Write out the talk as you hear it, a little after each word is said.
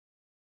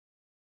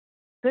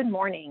Good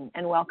morning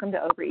and welcome to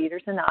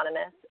Overeaters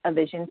Anonymous, a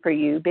Vision for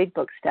You Big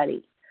Book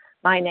Study.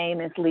 My name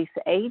is Lisa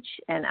H.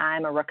 and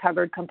I'm a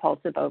recovered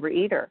compulsive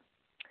overeater.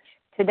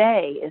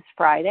 Today is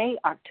Friday,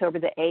 October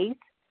the 8th,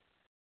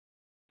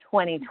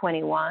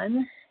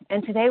 2021,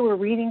 and today we're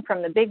reading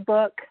from the Big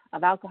Book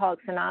of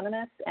Alcoholics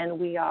Anonymous, and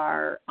we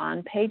are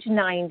on page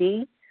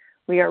 90.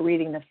 We are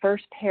reading the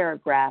first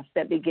paragraph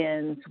that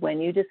begins, "When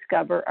you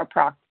discover a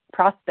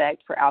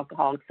prospect for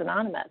Alcoholics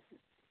Anonymous."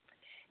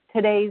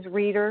 Today's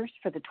readers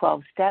for the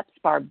 12 Steps,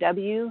 Barb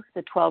W.,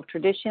 the 12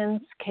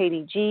 Traditions,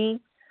 Katie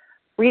G.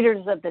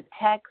 Readers of the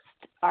text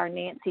are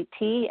Nancy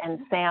T.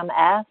 and Sam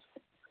S.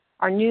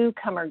 Our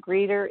newcomer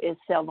greeter is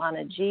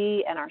Silvana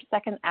G., and our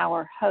second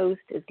hour host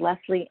is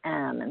Leslie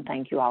M., and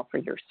thank you all for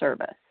your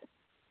service.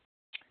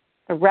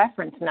 The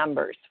reference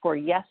numbers for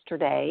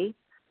yesterday,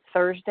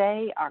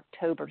 Thursday,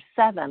 October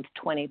 7th,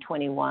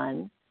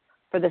 2021,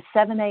 for the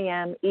 7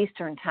 a.m.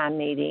 Eastern Time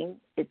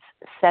meeting, it's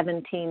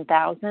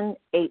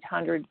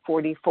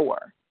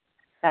 17,844.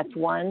 That's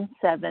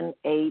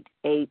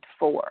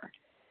 17884.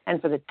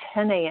 And for the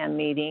 10 a.m.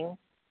 meeting,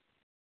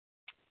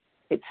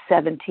 it's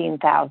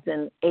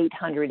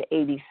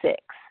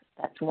 17,886.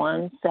 That's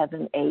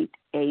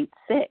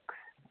 17886.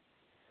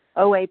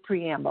 OA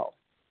Preamble.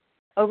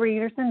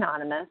 Overeaters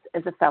Anonymous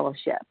is a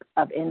fellowship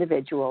of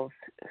individuals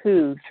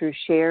who, through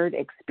shared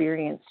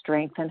experience,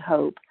 strength, and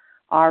hope,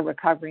 are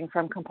recovering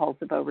from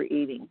compulsive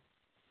overeating.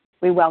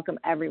 We welcome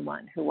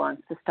everyone who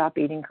wants to stop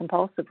eating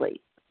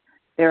compulsively.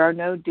 There are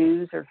no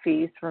dues or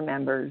fees for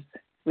members.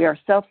 We are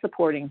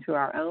self-supporting through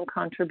our own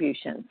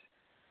contributions,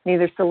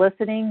 neither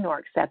soliciting nor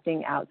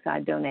accepting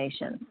outside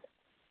donations.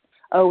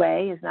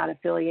 OA is not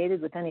affiliated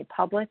with any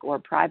public or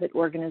private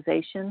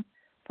organization,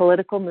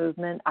 political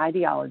movement,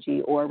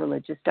 ideology, or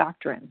religious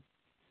doctrine.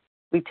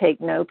 We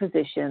take no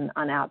position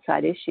on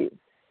outside issues.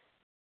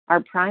 Our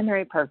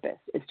primary purpose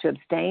is to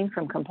abstain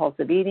from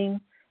compulsive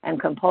eating and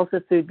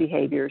compulsive food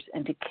behaviors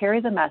and to carry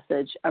the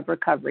message of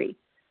recovery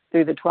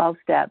through the 12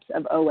 steps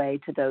of OA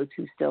to those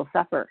who still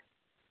suffer.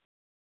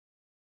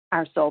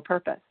 Our sole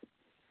purpose.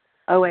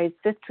 OA's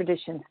fifth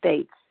tradition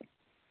states,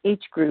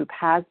 each group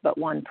has but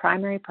one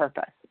primary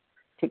purpose,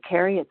 to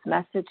carry its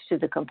message to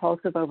the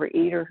compulsive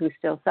overeater who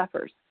still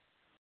suffers.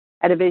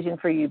 At a Vision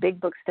for You Big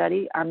Book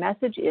Study, our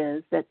message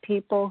is that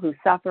people who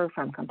suffer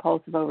from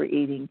compulsive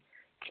overeating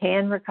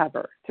can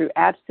recover through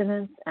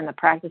abstinence and the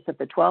practice of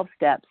the 12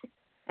 steps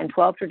and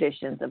 12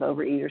 traditions of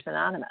Overeaters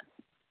Anonymous.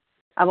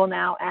 I will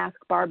now ask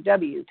Barb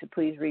W. to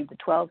please read the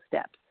 12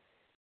 steps.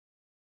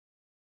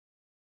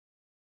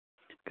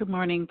 Good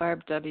morning,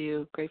 Barb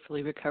W.,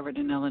 gratefully recovered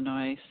in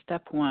Illinois.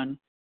 Step 1,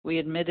 we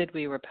admitted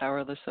we were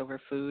powerless over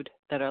food,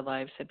 that our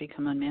lives had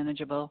become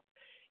unmanageable.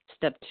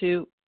 Step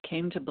 2,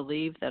 came to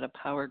believe that a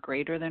power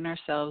greater than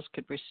ourselves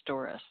could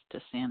restore us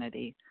to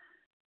sanity.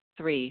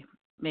 3,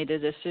 made a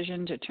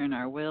decision to turn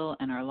our will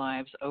and our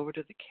lives over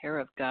to the care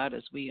of God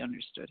as we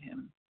understood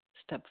Him.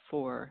 Step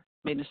 4,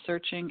 made a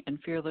searching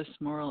and fearless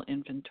moral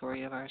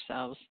inventory of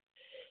ourselves.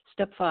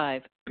 Step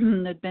 5,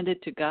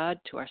 admitted to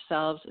God, to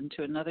ourselves, and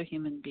to another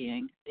human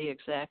being the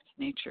exact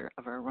nature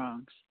of our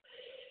wrongs.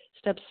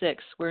 Step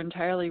 6, we're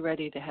entirely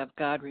ready to have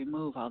God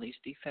remove all these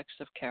defects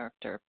of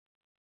character.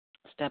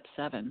 Step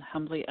 7,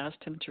 humbly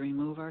asked Him to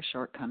remove our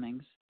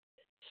shortcomings.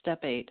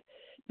 Step 8,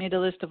 made a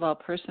list of all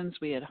persons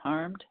we had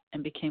harmed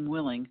and became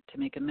willing to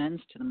make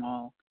amends to them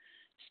all.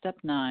 Step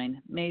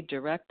 9, made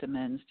direct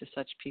amends to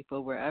such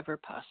people wherever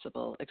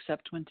possible,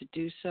 except when to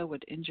do so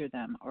would injure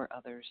them or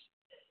others.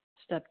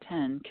 Step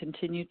 10,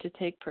 continued to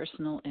take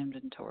personal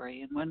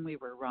inventory, and when we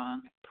were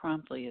wrong,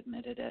 promptly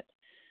admitted it.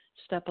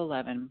 Step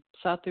 11,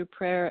 sought through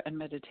prayer and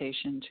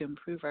meditation to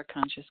improve our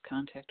conscious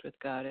contact with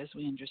God as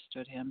we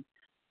understood Him,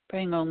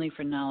 praying only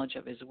for knowledge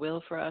of His will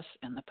for us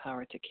and the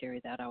power to carry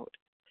that out.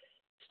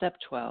 Step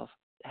 12,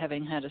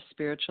 having had a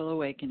spiritual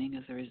awakening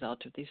as a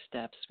result of these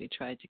steps, we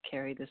tried to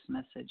carry this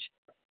message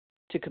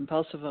to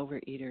compulsive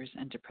overeaters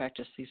and to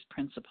practice these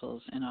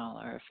principles in all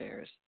our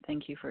affairs.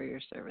 Thank you for your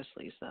service,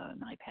 Lisa,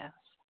 and I pass.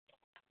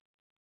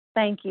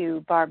 Thank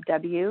you, Barb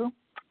W.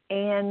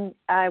 And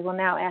I will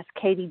now ask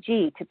Katie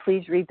G. to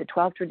please read the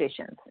 12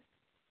 traditions.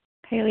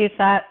 Hey,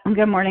 Lisa.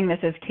 Good morning.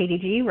 This is Katie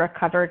G.,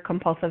 recovered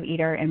compulsive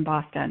eater in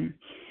Boston.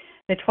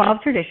 The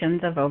 12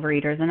 traditions of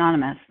Overeaters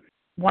Anonymous.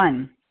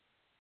 1.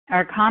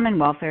 Our common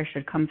welfare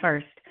should come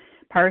first.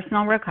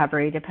 Personal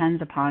recovery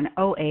depends upon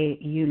OA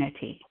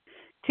unity.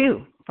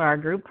 2. For our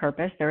group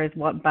purpose, there is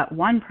but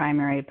one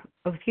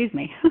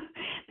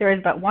there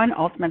is but one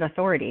ultimate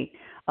authority,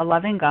 a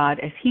loving God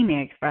as He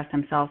may express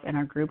Himself in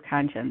our group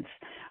conscience.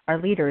 Our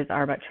leaders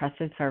are but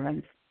trusted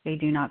servants. They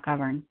do not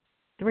govern.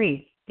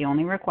 3. The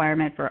only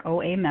requirement for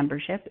OA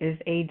membership is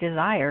a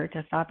desire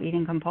to stop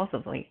eating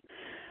compulsively.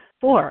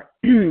 4.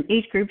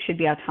 Each group should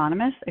be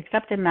autonomous,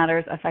 except in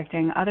matters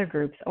affecting other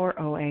groups or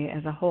OA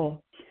as a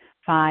whole.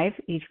 5.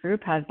 Each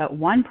group has but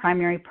one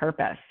primary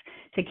purpose,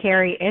 to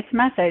carry its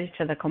message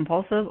to the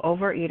compulsive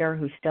overeater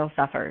who still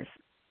suffers.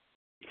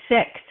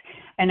 6.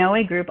 An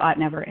OA group ought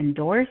never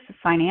endorse,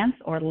 finance,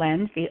 or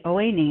lend the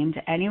OA name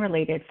to any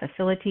related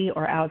facility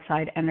or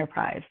outside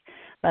enterprise.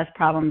 lest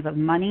problems of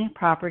money,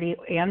 property,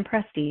 and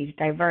prestige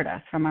divert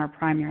us from our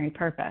primary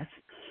purpose.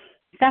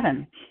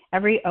 7.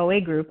 Every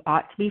OA group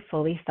ought to be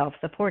fully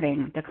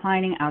self-supporting,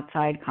 declining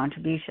outside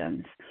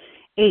contributions.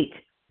 8.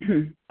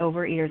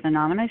 Overeaters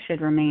Anonymous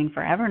should remain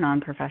forever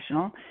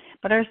non-professional,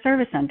 but our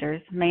service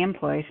centers may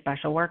employ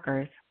special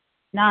workers.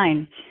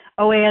 9.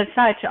 OA as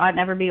such ought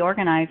never be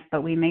organized,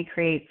 but we may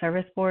create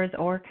service boards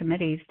or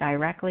committees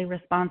directly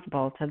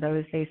responsible to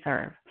those they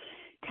serve.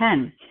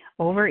 10.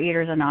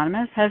 Overeaters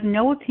Anonymous has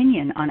no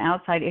opinion on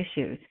outside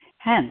issues.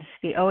 Hence,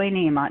 the OA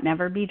name ought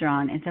never be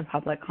drawn into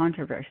public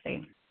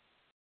controversy.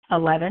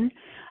 11.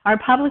 Our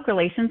public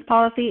relations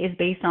policy is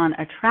based on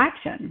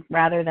attraction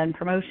rather than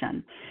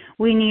promotion.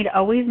 We need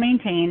always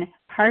maintain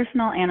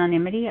personal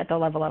anonymity at the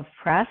level of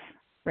press,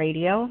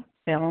 radio,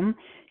 film,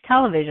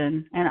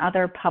 television, and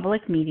other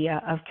public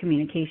media of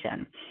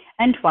communication.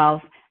 And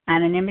 12.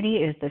 Anonymity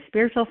is the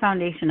spiritual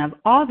foundation of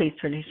all these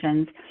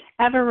traditions,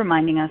 ever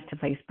reminding us to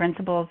place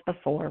principles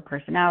before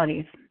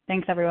personalities.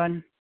 Thanks,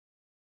 everyone.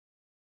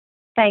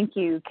 Thank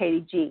you,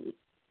 Katie G.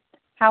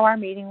 How our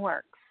meeting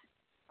works.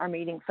 Our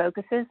meeting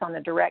focuses on the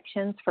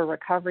directions for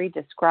recovery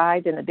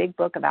described in the Big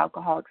Book of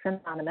Alcoholics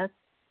Anonymous.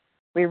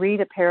 We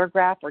read a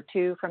paragraph or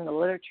two from the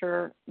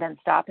literature, then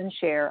stop and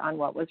share on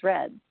what was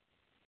read.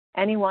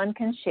 Anyone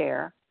can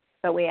share,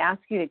 but we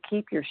ask you to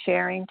keep your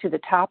sharing to the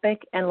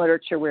topic and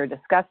literature we're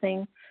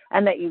discussing,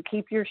 and that you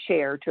keep your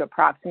share to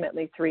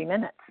approximately 3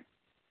 minutes.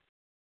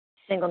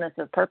 Singleness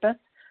of purpose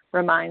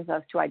reminds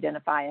us to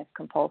identify as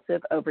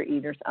compulsive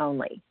overeaters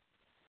only.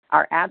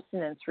 Our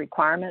abstinence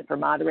requirement for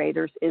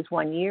moderators is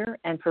 1 year,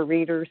 and for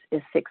readers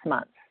is 6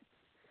 months.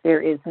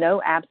 There is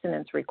no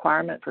abstinence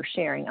requirement for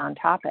sharing on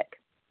topic.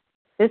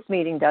 This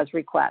meeting does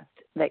request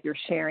that your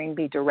sharing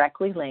be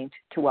directly linked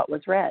to what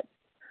was read.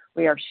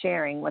 We are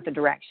sharing what the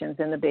directions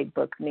in the Big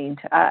Book mean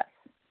to us.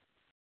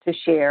 To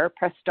share,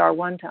 press star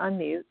 1 to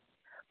unmute.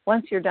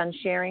 Once you're done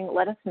sharing,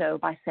 let us know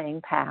by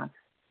saying pass.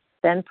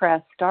 Then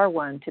press star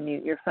 1 to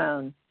mute your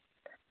phone.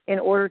 In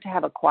order to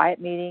have a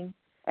quiet meeting,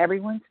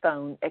 everyone's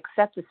phone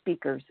except the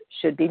speaker's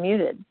should be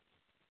muted.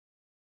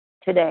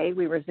 Today,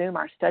 we resume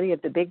our study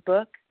of the Big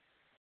Book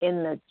in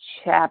the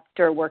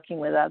chapter Working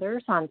with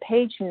Others. On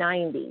page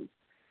 90,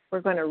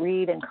 we're going to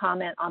read and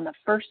comment on the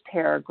first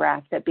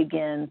paragraph that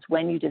begins,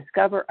 when you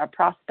discover a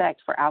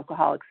prospect for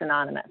Alcoholics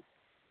Anonymous.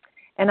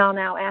 And I'll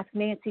now ask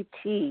Nancy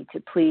T.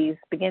 to please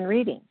begin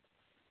reading.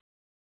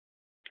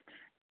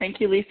 Thank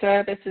you,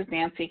 Lisa. This is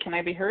Nancy. Can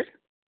I be heard?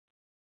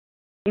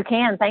 You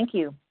can. Thank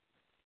you.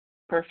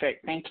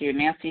 Perfect. Thank you.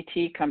 Nancy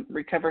T.,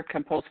 recovered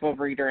compulsive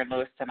overeater in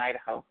Lewiston,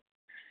 Idaho.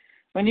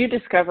 When you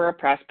discover a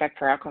prospect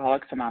for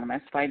Alcoholics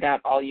Anonymous, find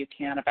out all you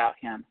can about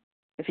him.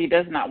 If he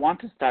does not want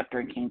to stop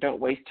drinking, don't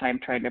waste time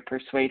trying to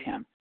persuade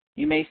him.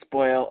 You may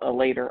spoil a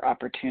later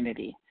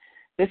opportunity.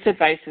 This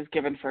advice is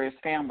given for his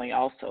family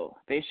also.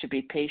 They should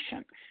be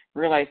patient,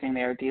 realizing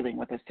they are dealing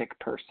with a sick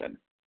person.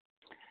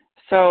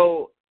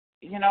 So,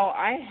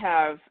 I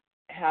have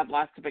had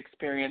lots of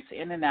experience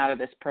in and out of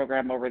this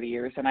program over the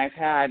years, and I've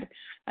had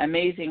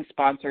amazing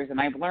sponsors, and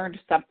I've learned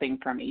something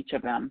from each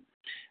of them.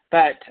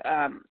 But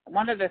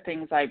one of the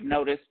things I've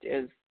noticed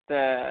is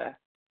their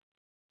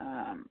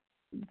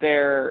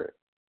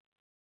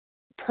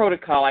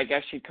protocol, I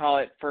guess you'd call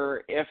it,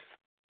 for if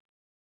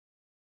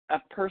a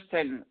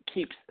person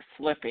keeps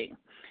slipping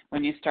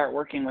when you start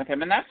working with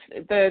him. And that's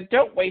the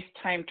don't waste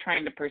time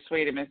trying to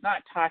persuade him is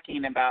not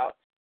talking about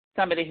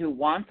somebody who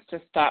wants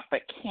to stop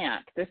but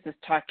can't. This is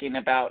talking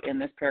about, in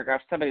this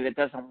paragraph, somebody that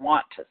doesn't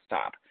want to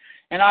stop.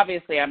 And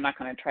obviously, I'm not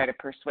going to try to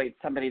persuade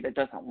somebody that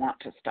doesn't want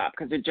to stop,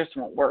 because it just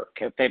won't work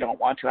if they don't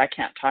want to. I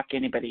can't talk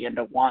anybody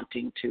into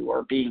wanting to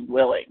or being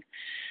willing.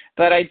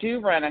 But I do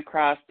run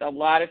across a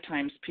lot of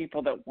times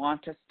people that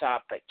want to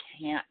stop but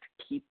can't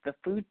keep the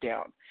food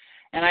down.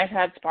 And I've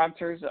had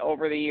sponsors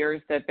over the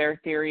years that their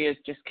theory is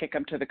just kick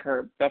them to the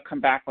curb. They'll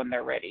come back when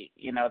they're ready.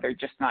 They're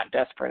just not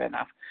desperate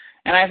enough.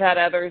 And I've had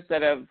others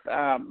that have,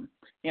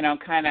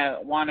 kind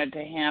of wanted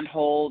to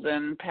handhold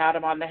and pat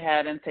them on the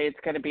head and say it's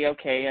going to be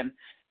okay.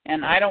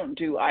 And I don't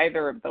do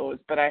either of those,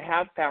 but I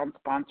have found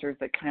sponsors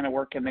that kind of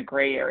work in the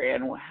gray area.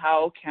 And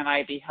how can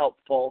I be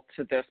helpful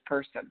to this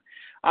person?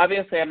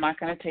 Obviously, I'm not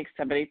going to take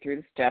somebody through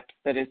the steps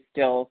that is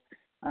still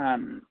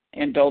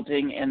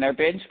indulging in their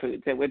binge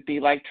foods. It would be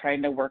like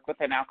trying to work with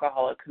an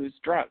alcoholic who's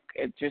drunk.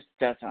 It just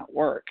doesn't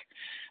work.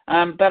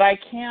 But I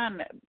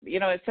can,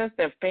 it says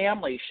the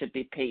family should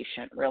be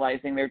patient,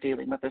 realizing they're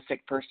dealing with a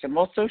sick person.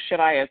 Well, so should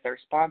I as their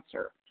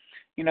sponsor.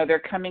 They're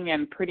coming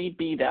in pretty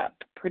beat up,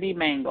 pretty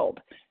mangled.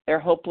 They're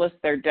hopeless.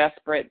 They're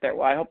desperate.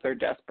 I hope they're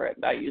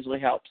desperate. That usually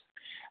helps.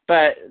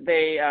 But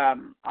they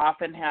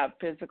often have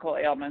physical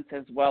ailments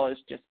as well as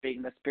just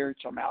being the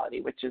spiritual malady,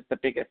 which is the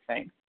biggest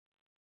thing.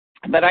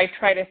 But I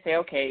try to say,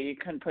 okay, you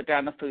couldn't put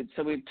down the food.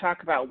 So we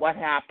talk about what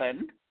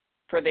happened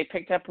before they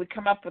picked up. We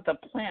come up with a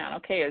plan.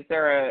 Okay, is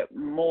there a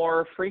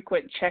more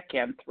frequent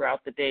check-in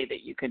throughout the day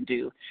that you can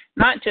do?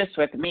 Not just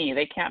with me.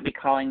 They can't be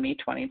calling me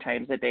 20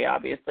 times a day,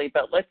 obviously.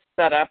 But let's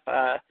set up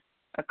a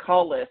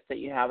call list that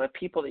you have of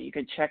people that you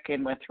can check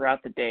in with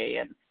throughout the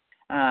day. And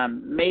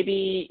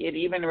Maybe it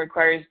even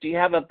requires, do you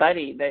have a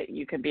buddy that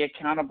you can be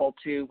accountable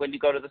to when you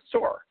go to the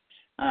store?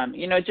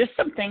 Just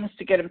some things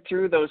to get them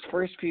through those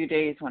first few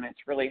days when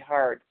it's really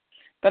hard.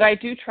 But I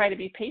do try to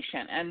be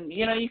patient, and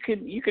you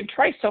can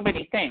try so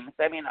many things.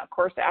 I mean, of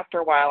course, after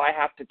a while, I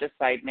have to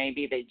decide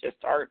maybe they just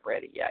aren't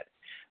ready yet.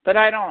 But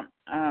I don't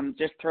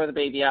just throw the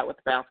baby out with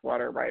the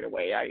bathwater right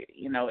away.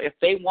 If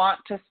they want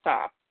to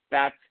stop,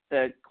 that's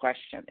the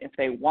question. If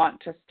they want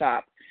to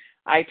stop,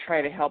 I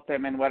try to help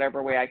them in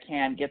whatever way I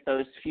can, get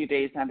those few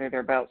days under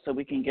their belt so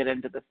we can get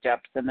into the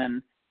steps. And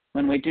then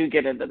when we do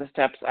get into the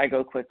steps, I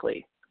go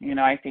quickly.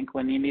 I think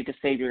when you need to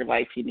save your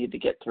life, you need to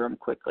get through them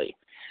quickly.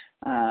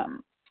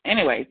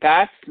 Anyway,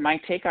 that's my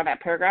take on that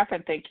paragraph,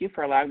 and thank you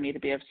for allowing me to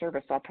be of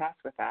service. I'll pass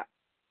with that.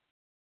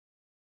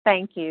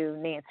 Thank you,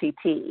 Nancy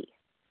T.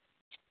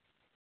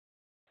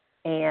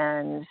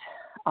 And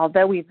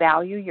although we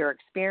value your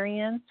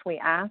experience, we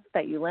ask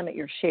that you limit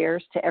your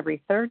shares to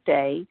every third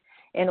day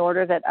in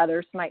order that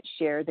others might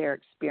share their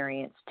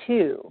experience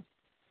too.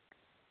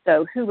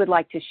 So who would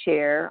like to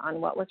share on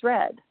what was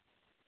read?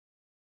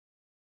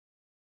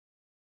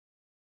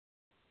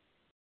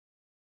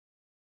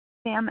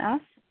 Sam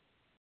S.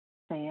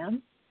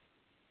 Sam.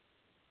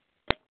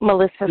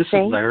 Melissa This C.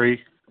 is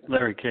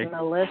Larry K.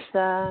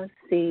 Melissa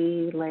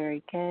C.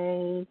 Larry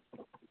K.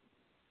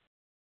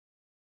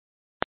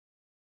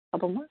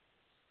 Couple more.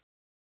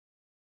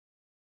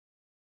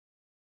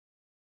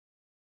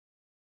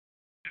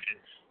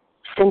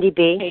 Cindy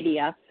B.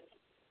 KDF.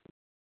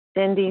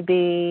 Cindy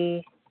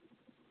B.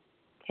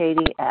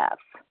 KDF.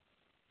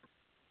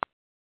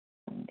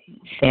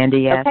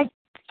 Sandy S. Okay.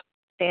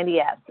 Sandy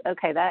S.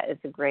 Okay, that is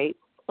a great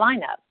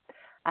lineup.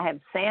 I have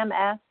Sam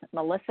S.,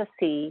 Melissa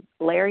C.,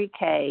 Larry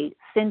K.,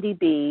 Cindy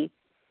B.,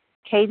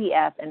 Katie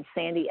F., and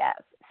Sandy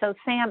S. So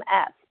Sam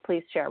S.,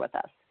 please share with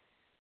us.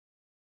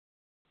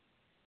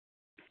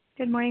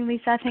 Good morning,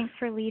 Lisa. Thanks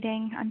for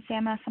leading. I'm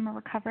Sam S. I'm a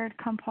recovered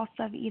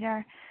compulsive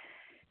eater.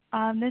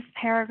 This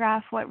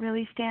paragraph, what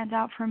really stands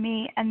out for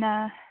me, and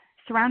the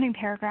surrounding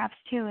paragraphs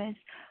too, is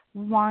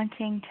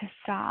wanting to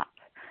stop.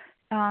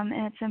 And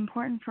it's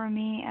important for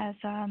me as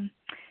a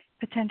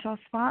potential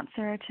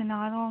sponsor to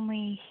not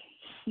only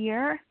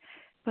hear,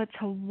 but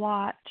to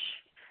watch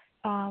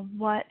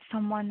what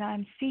someone that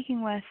I'm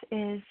speaking with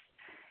is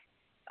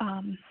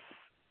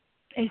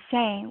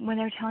saying when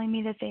they're telling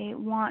me that they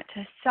want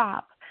to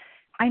stop.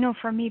 I know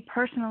for me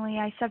personally,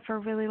 I said for a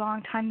really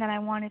long time that I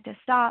wanted to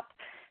stop,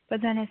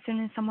 but then as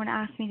soon as someone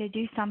asked me to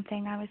do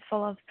something, I was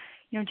full of,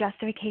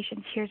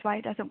 justifications. Here's why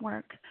it doesn't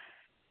work.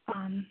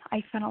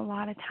 I spent a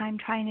lot of time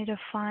trying to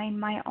define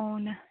my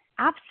own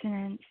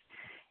abstinence,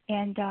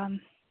 and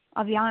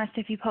I'll be honest,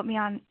 if you put me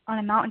on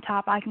a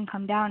mountaintop, I can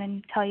come down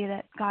and tell you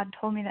that God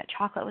told me that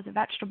chocolate was a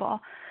vegetable.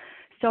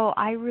 So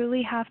I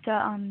really have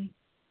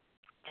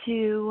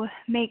to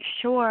make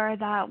sure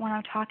that when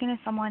I'm talking to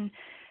someone,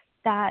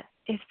 that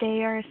if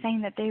they are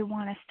saying that they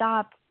want to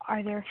stop,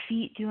 are their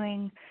feet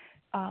doing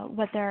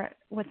what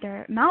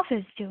their mouth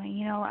is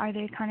doing? Are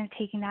they kind of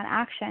taking that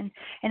action?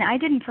 And I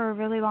didn't for a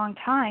really long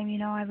time.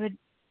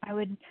 I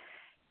would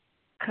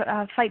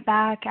fight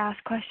back,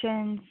 ask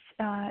questions,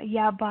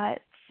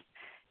 but.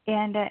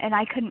 And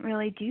I couldn't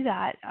really do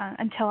that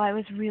until I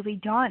was really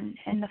done,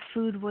 and the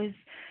food was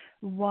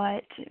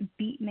what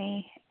beat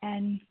me.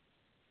 And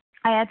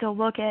I had to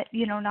look at,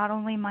 not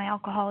only my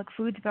alcoholic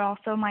foods, but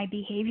also my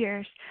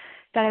behaviors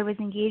that I was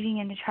engaging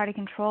in to try to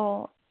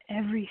control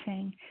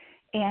everything,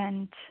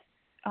 and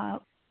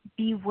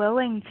be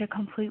willing to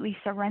completely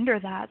surrender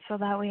that, so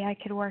that way I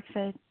could work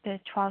the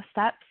 12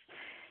 steps.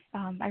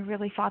 I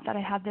really thought that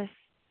I had this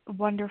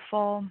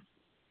wonderful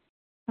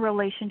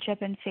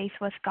relationship and faith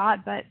with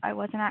God, but I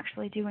wasn't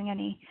actually doing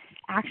any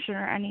action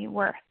or any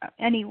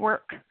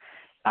work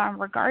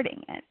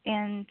regarding it.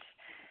 And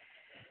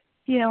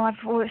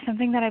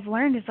something that I've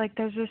learned is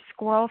there's a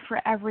squirrel for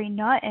every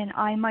nut, and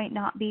I might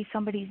not be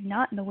somebody's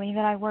nut, and the way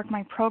that I work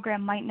my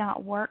program might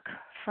not work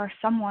for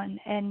someone,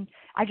 and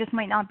I just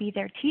might not be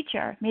their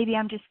teacher. Maybe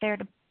I'm just there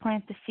to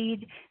plant the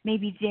seed.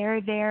 Maybe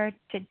they're there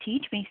to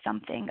teach me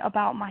something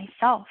about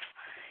myself.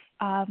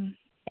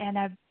 And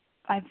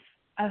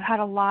I've had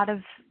a lot of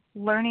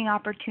learning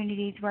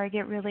opportunities where I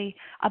get really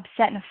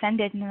upset and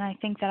offended, and then I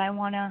think that I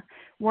want to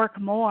work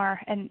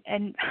more,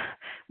 and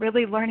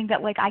really learning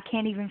that I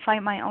can't even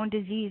fight my own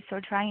disease, so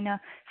trying to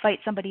fight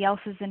somebody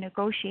else's and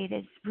negotiate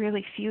is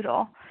really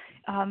futile.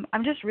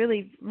 I'm just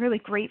really, really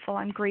grateful.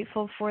 I'm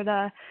grateful for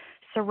the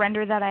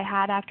surrender that I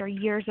had after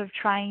years of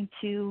trying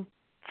to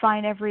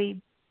find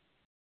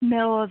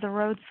middle of the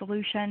road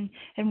solution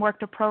and work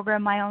the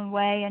program my own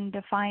way, and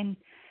defining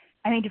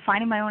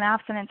my own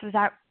abstinence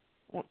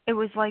it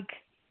was like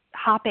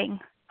hopping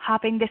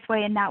this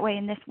way and that way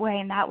and this way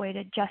and that way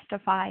to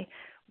justify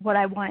what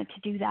I wanted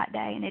to do that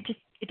day, and it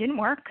didn't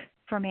work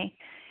for me.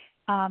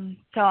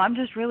 So I'm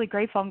just really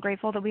grateful. I'm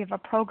grateful that we have a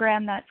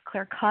program that's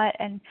clear cut,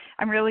 and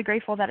I'm really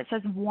grateful that it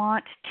says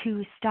want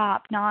to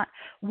stop, not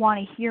want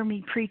to hear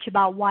me preach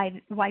about why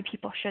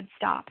people should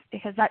stop,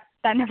 because that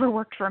never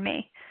worked for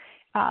me.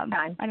 I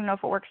don't know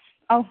if it works.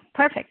 Oh,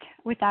 perfect.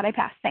 With that, I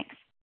pass. Thanks.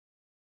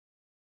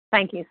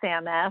 Thank you,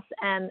 Sam S.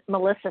 And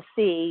Melissa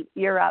C.,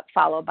 you're up,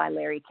 followed by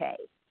Larry K.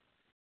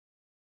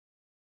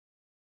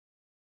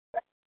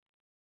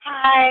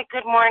 Hi,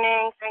 good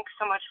morning. Thanks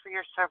so much for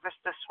your service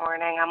this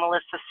morning. I'm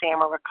Melissa C.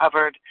 I'm a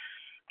recovered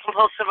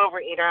compulsive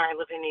overeater. I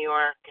live in New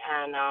York,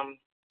 and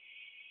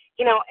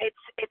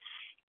it's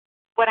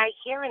what I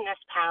hear in this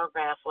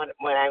paragraph. What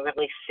I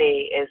really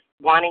see is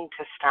wanting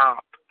to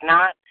stop,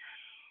 not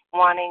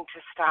wanting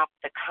to stop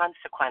the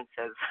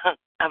consequences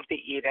of the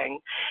eating,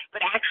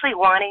 but actually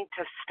wanting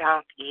to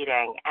stop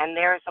eating. And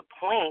there's a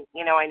point,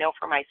 I know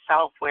for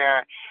myself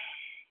where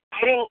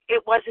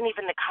it wasn't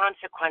even the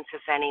consequences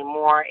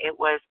anymore. It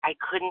was I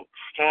couldn't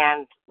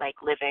stand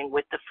living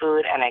with the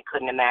food, and I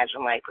couldn't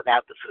imagine life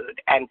without the food.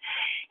 And,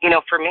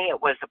 for me,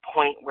 it was a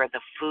point where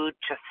the food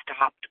just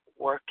stopped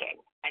working.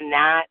 And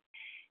that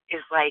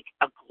is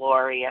a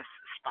glorious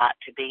spot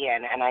to be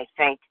in. And I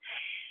think,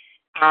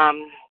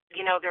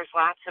 there's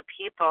lots of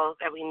people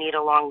that we meet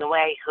along the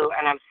way who,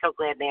 and I'm so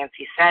glad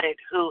Nancy said it,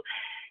 who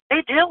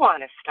they do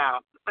want to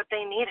stop, but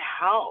they need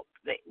help.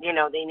 They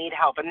need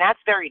help. And that's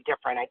very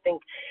different. I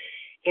think,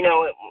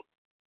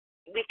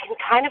 we can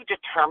kind of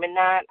determine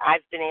that.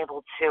 I've been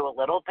able to a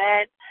little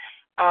bit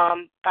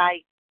by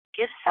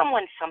give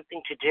someone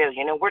something to do.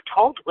 We're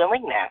told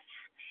willingness,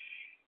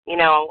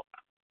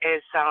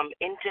 is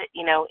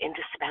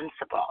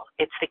indispensable.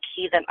 It's the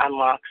key that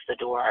unlocks the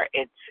door.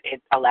 It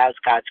allows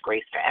God's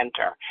grace to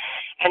enter.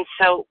 And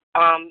so,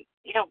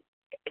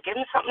 give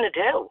them something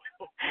to do.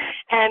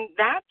 And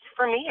that,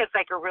 for me, is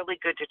a really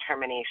good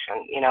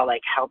determination,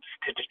 helps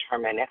to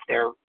determine if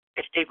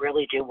they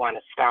really do want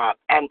to stop.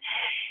 And,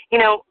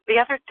 the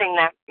other thing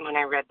that when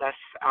I read this,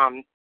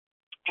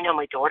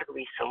 my daughter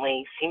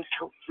recently seems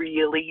to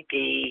really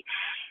be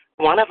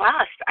one of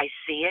us. I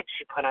see it.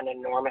 She put on an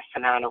enormous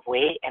amount of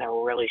weight in a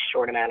really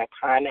short amount of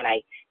time, and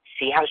I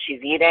see how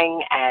she's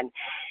eating. And,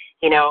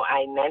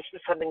 I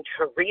mentioned something to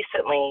her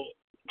recently,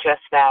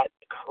 just that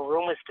her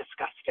room was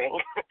disgusting.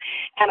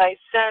 And I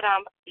said,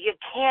 you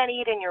can't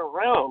eat in your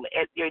room.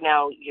 We're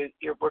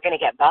going to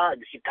get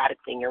bugs. You've got to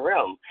clean your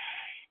room.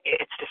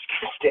 It's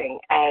disgusting.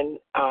 And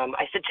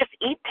I said, just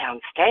eat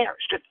downstairs.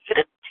 Just sit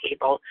at the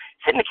table,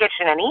 sit in the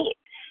kitchen and eat.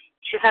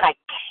 She said, I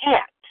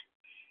can't.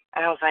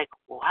 And I was like,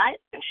 what?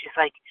 And she's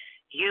like,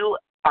 you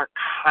are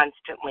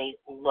constantly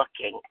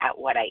looking at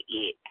what I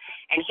eat.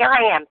 And here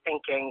I am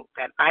thinking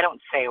that I don't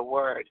say a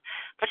word.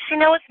 But she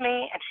knows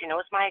me, and she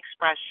knows my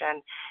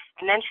expression.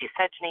 And then she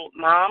said to me,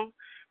 Mom,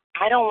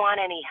 I don't want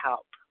any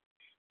help.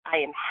 I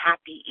am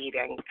happy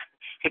eating.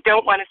 I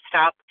don't want to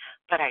stop,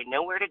 but I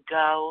know where to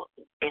go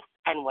if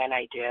and when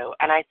I do.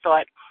 And I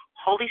thought,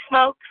 holy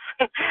smokes,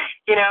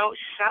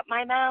 shut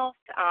my mouth.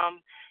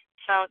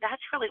 So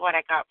that's really what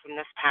I got from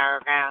this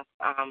paragraph.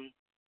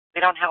 We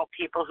don't help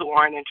people who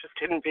aren't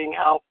interested in being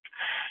helped.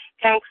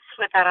 Thanks.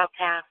 With that, I'll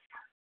pass.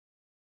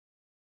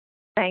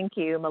 Thank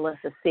you,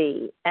 Melissa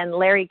C. And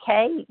Larry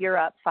K., you're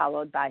up,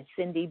 followed by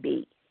Cindy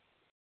B.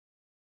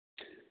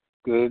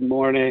 Good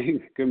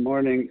morning. Good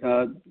morning.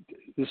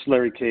 This is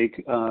Larry K.,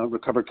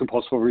 recovered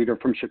compulsive reader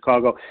from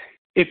Chicago.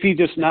 If he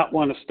does not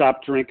want to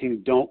stop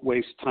drinking, don't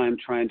waste time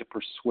trying to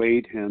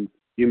persuade him.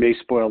 You may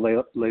spoil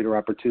later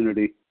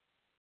opportunity.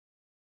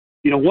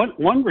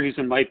 One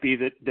reason might be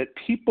that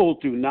people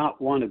do not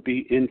want to be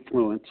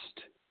influenced.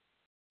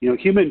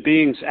 Human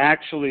beings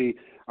actually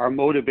are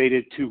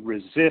motivated to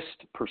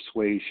resist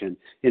persuasion.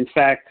 In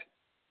fact,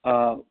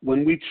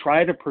 when we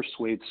try to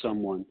persuade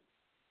someone,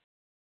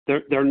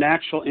 their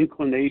natural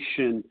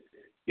inclination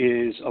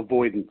is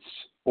avoidance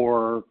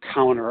or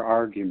counter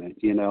argument.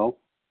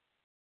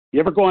 You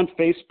ever go on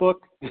Facebook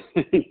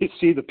and you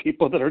see the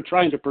people that are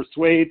trying to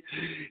persuade,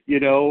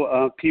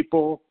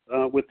 people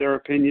with their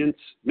opinions?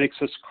 Makes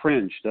us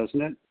cringe,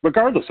 doesn't it?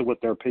 Regardless of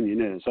what their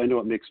opinion is. I know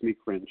it makes me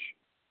cringe.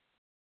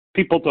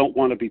 People don't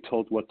want to be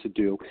told what to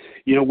do.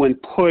 When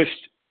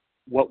pushed,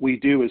 what we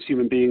do as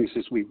human beings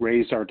is we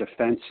raise our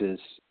defenses.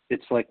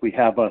 It's like we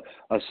have a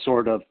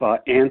sort of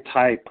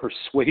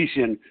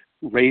anti-persuasion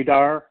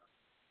radar.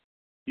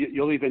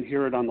 You'll even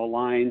hear it on the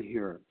line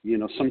here.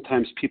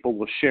 Sometimes people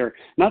will share,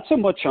 not so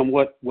much on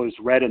what was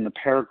read in the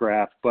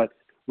paragraph, but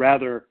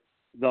rather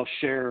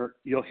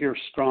you'll hear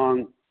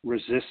strong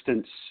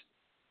resistance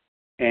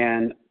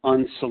and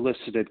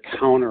unsolicited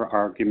counter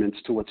arguments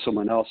to what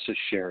someone else has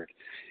shared.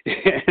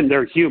 And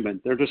they're human.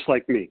 They're just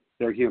like me.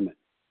 They're human.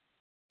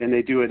 And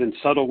they do it in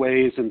subtle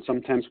ways, and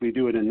sometimes we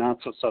do it in not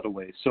so subtle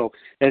ways. So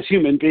as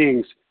human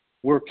beings,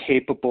 we're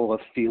capable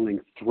of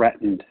feeling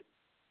threatened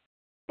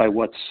by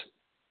what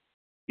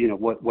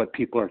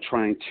people are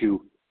trying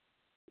to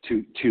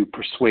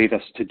persuade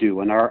us to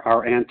do, and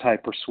our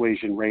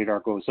anti-persuasion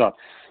radar goes up.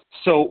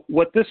 So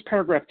what this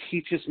paragraph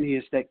teaches me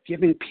is that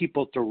giving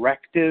people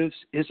directives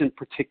isn't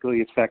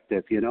particularly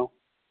effective,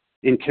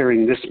 in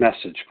carrying this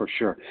message for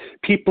sure.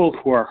 People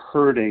who are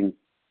hurting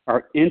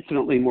are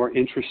infinitely more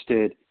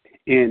interested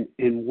in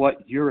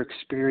what your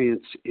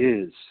experience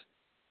is,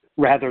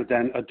 rather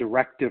than a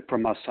directive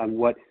from us on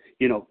what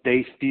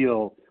they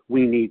feel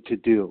we need to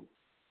do.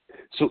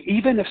 So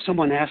even if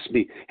someone asks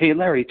me, hey,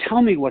 Larry,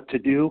 tell me what to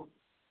do,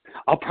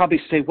 I'll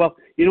probably say, well,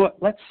 you know what,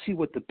 let's see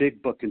what the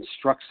big book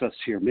instructs us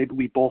here. Maybe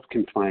we both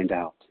can find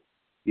out,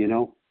 you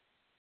know.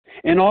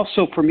 And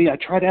also for me, I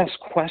try to ask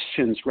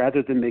questions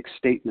rather than make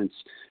statements.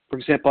 For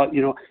example,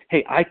 you know,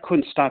 hey, I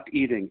couldn't stop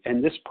eating,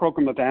 and this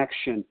program of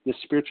action, this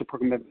spiritual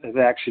program of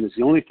action is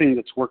the only thing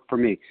that's worked for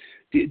me.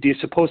 Do you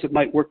suppose it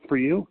might work for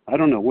you? I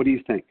don't know. What do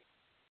you think?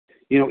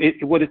 You know,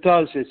 what it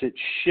does is it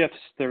shifts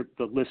the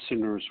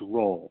listener's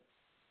role,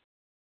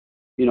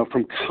 you know,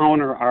 from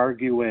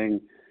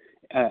counter-arguing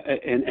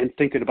and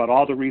thinking about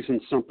all the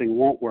reasons something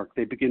won't work.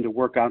 They begin to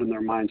work out in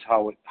their minds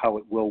how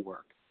it will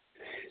work.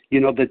 You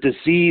know, the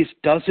disease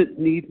doesn't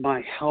need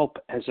my help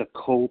as a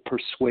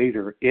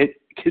co-persuader. It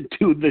can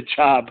do the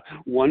job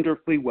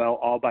wonderfully well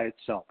all by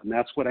itself, and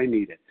that's what I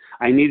needed.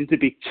 I needed to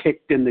be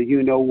kicked in the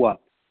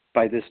you-know-what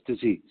by this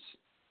disease.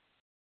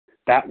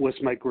 That was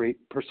my great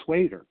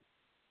persuader.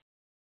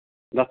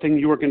 Nothing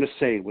you were going to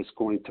say was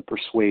going to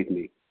persuade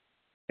me.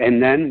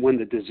 And then when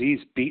the disease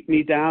beat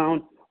me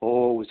down,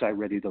 oh, was I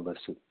ready to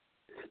listen.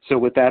 So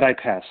with that, I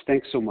pass.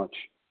 Thanks so much.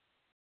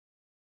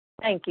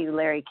 Thank you,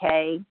 Larry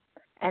K.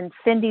 And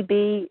Cindy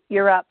B.,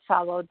 you're up,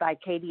 followed by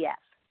Katie F.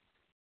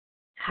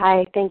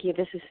 Hi, thank you.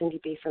 This is Cindy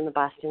B. from the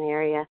Boston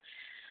area,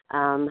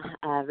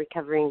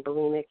 recovering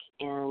bulimic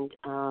and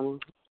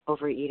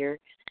overeater.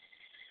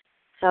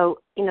 So,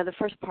 you know, the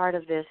first part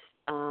of this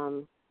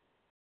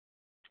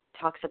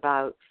talks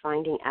about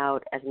finding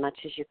out as much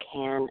as you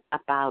can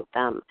about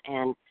them.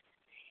 And,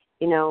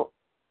 you know,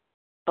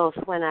 both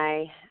when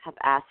I have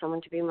asked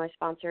someone to be my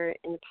sponsor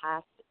in the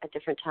past at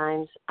different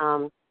times,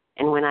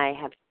 and when I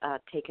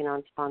have taken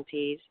on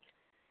sponsees,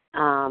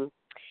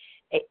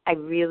 I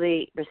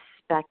really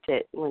respect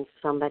it when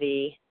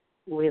somebody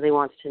really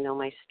wants to know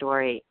my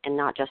story and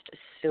not just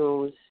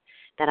assumes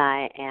that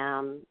I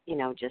am, you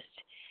know, just,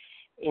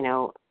 you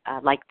know,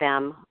 like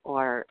them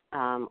or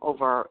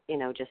over, you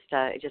know,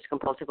 just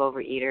compulsive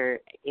overeater,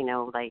 you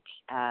know, like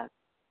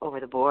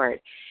over the board.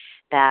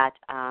 That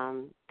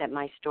that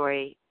my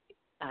story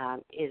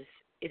is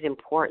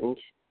important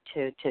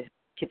to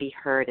be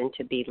heard and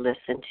to be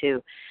listened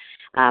to.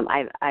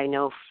 I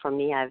know for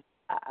me, I've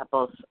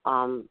both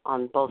on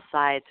both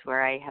sides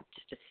where I have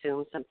just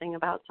assumed something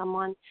about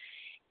someone,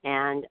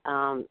 and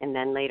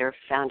then later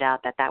found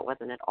out that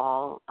wasn't at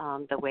all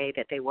the way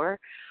that they were,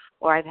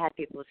 or I've had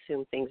people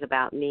assume things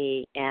about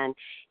me, and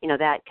you know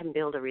that can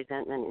build a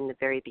resentment in the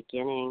very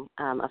beginning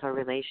of a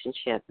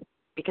relationship,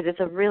 because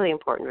it's a really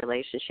important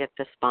relationship,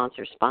 the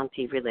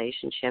sponsor-sponsee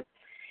relationship.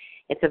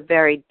 It's a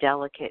very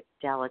delicate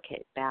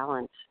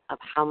balance of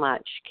how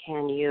much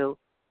can you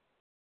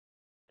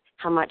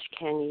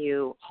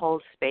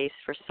hold space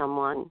for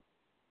someone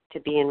to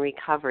be in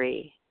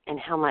recovery, and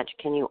how much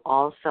can you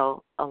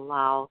also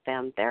allow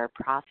them their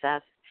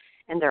process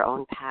and their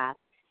own path.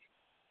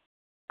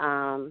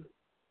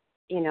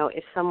 You know,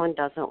 if someone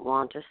doesn't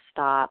want to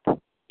stop,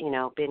 you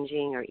know,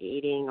 binging or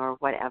eating or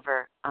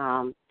whatever,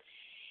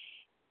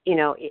 you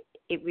know,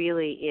 it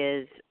really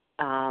is,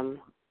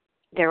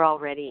 they're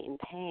already in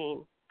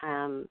pain.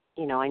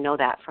 You know, I know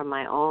that from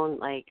my own,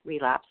 like,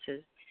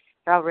 relapses.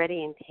 They're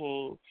already in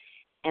pain.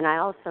 And I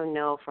also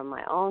know from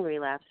my own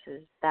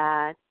relapses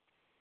that,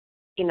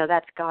 you know,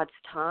 that's God's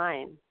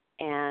time,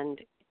 and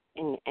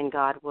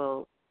God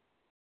will,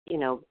 you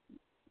know,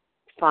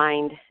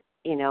 find,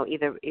 you know,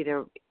 either,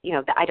 you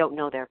know, I don't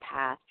know their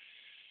path,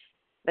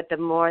 but the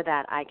more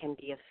that I can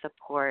be of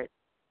support,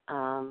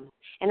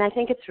 and I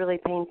think it's really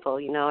painful.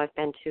 You know, I've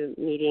been to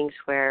meetings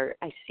where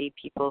I see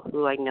people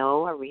who I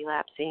know are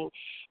relapsing,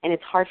 and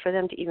it's hard for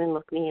them to even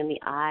look me in the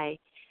eye,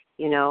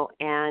 you know,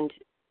 and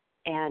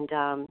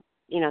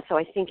you know, so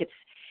I think it's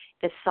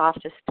the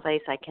softest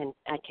place I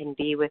can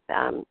be with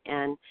them.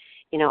 And,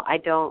 you know,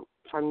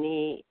 for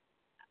me,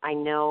 I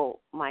know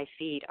my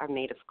feet are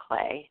made of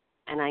clay,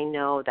 and I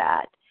know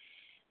that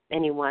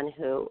anyone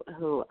who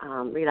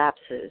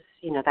relapses,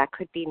 you know, that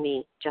could be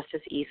me just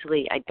as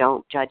easily. I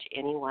don't judge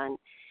anyone.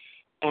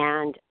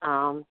 And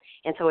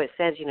so it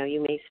says, you know, you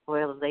may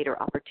spoil a later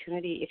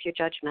opportunity if you're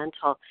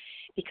judgmental,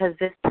 because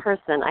this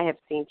person, I have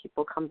seen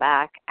people come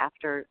back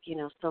after, you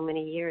know, so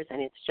many years,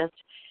 and it's just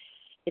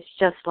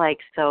like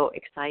so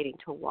exciting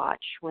to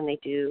watch when they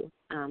do.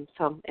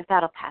 So if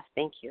that'll pass,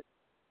 thank you.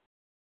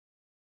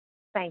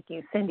 Thank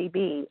you, Cindy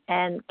B.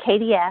 And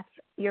Katie F.,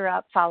 you're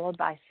up, followed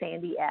by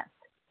Sandy S.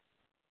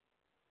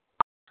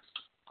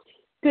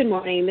 Good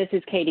morning. This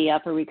is Katie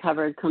F., a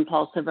recovered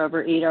compulsive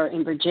overeater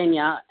in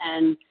Virginia.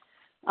 And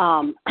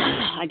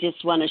I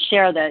just want to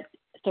share that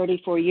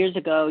 34 years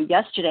ago,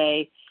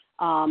 yesterday,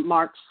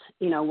 marks,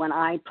 you know, when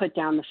I put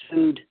down the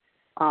food,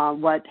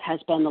 what has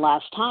been the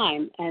last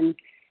time. And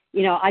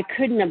you know, I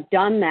couldn't have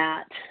done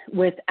that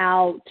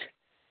without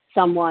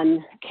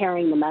someone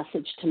carrying the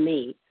message to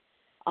me.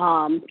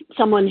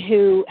 Someone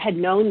who had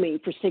known me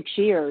for 6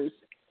 years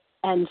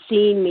and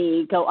seen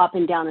me go up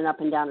and down and up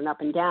and down and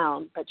up and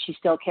down, but she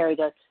still carried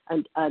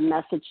a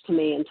message to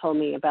me and told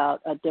me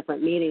about a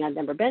different meeting I'd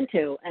never been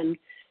to. And,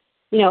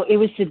 you know, it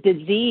was the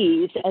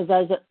disease,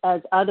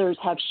 as others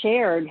have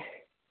shared,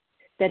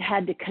 that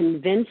had to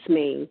convince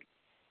me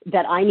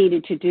that I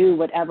needed to do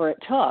whatever it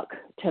took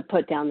to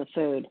put down the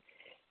food.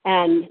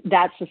 And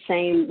that's the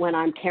same when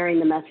I'm carrying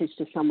the message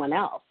to someone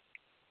else.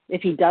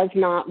 If he does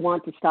not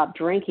want to stop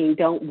drinking,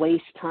 don't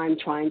waste time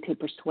trying to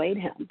persuade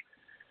him.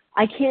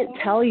 I can't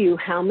tell you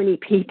how many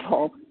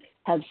people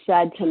have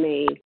said to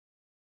me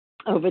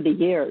over the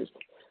years,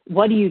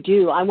 what do you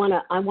do? I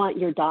want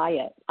your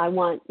diet. I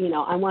want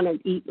to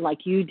eat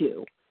like you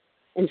do.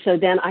 And so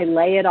then I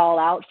lay it all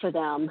out for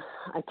them.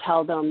 I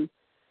tell them,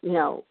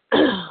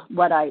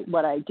 what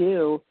I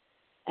do,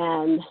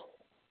 and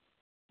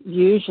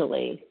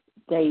usually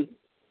they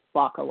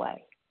walk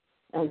away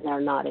and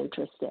they're not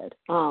interested.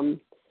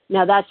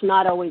 Now that's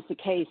not always the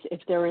case if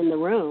they're in the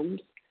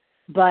rooms,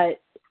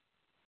 but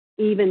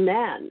even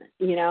then,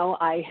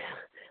 I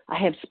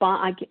have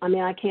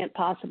I can't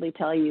possibly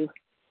tell you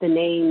the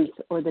names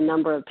or the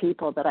number of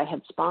people that I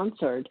have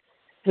sponsored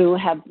who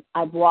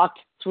I've walked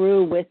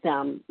through with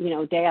them,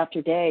 day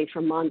after day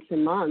for months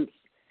and months.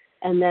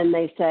 And then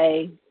they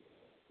say,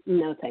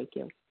 no, thank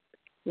you.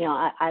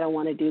 I don't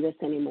want to do this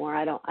anymore.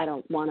 I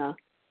don't want to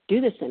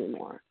do this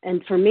anymore.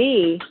 And for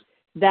me,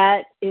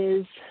 that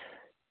is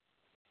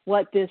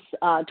what this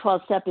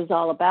 12-step is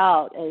all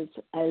about,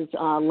 as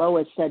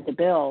Lois said to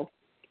Bill,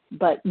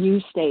 but you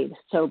stayed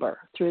sober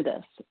through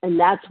this. And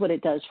that's what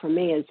it does for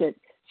me, is it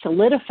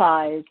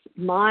solidifies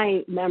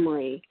my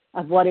memory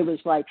of what it was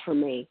like for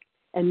me.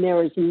 And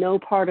there is no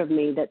part of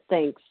me that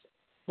thinks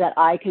that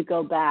I could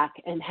go back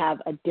and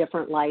have a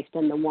different life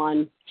than the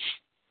one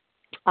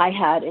I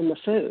had in the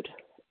food.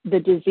 The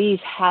disease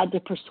had to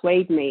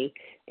persuade me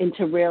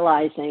into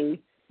realizing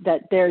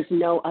that there's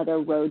no other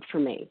road for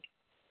me,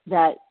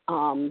 that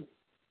I'm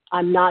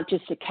not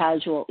just a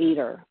casual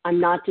eater. I'm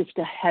not just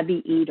a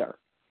heavy eater.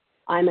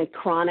 I'm a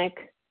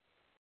chronic,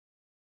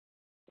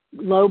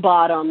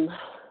 low-bottom,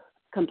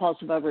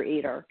 compulsive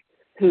overeater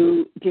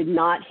who did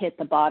not hit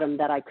the bottom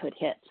that I could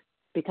hit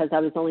because I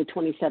was only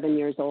 27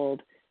 years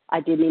old. I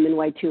didn't even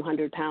weigh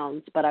 200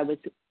 pounds, but I was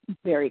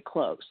very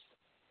close.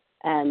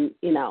 And,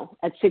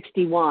 at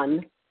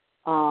 61,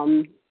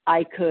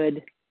 I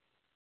could,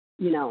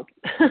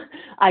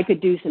 I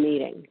could do some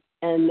eating.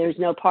 And there's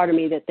no part of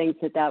me that thinks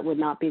that would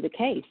not be the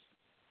case.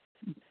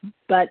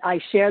 But I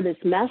share this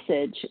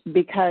message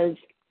because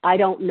I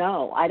don't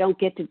know. I don't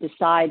get to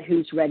decide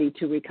who's ready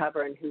to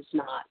recover and who's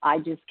not. I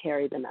just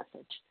carry the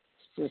message.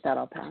 With that,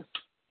 I'll pass.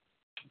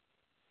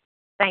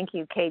 Thank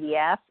you, Katie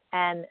F.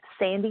 And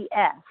Sandy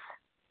S.,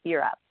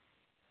 you're up.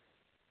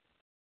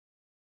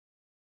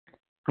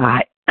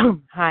 Hi.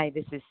 Hi,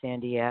 this is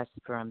Sandy S.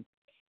 from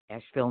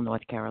Asheville,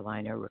 North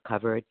Carolina,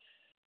 recovered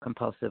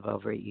compulsive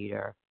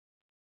overeater.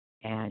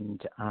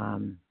 And,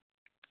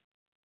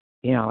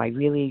 I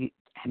really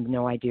have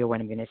no idea what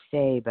I'm going to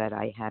say, but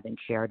I haven't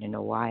shared in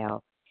a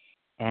while.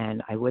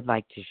 And I would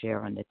like to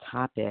share on the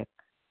topic.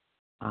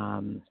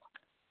 So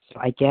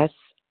I guess,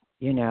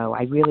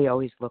 I really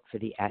always look for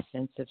the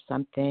essence of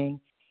something.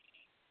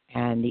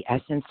 And the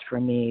essence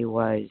for me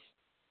was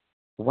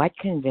what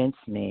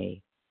convinced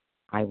me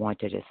I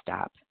wanted to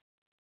stop.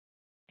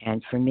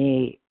 And for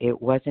me,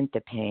 it wasn't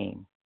the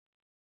pain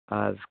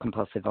of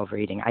compulsive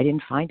overeating. I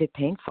didn't find it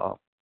painful.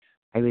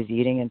 I was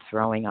eating and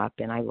throwing up,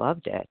 and I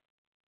loved it.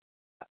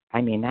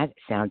 I mean, that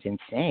sounds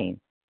insane,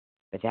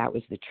 but that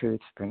was the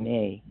truth for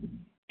me.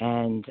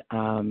 And,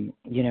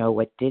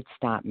 what did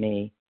stop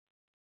me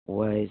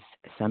was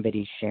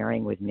somebody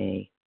sharing with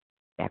me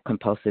that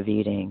compulsive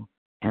eating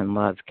and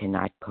love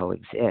cannot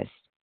coexist.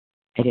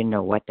 I didn't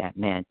know what that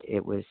meant.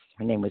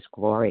 Her name was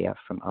Gloria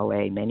from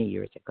OA many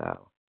years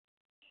ago.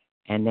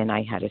 And then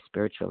I had a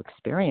spiritual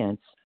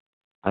experience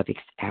of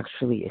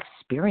actually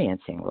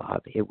experiencing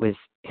love. It was,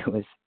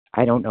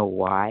 I don't know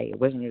why. It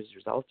wasn't as a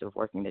result of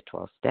working the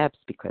 12 steps,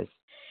 because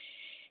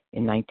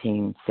in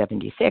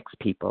 1976,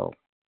 people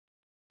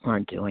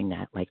weren't doing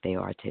that like they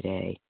are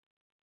today.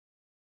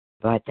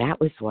 But that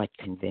was what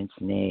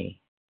convinced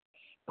me.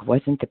 It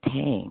wasn't the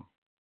pain.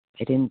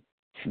 I didn't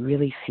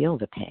really feel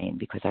the pain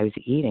because I was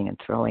eating and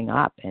throwing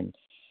up, and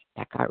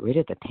that got rid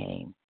of the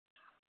pain.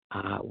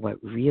 What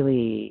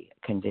really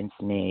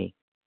convinced me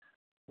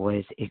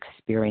was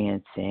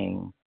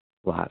experiencing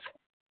love,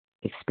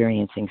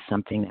 experiencing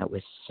something that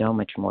was so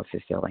much more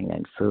fulfilling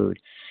than food.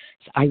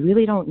 So I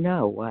really don't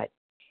know what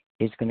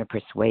is going to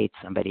persuade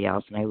somebody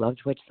else. And I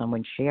loved what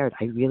someone shared.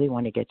 I really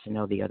want to get to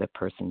know the other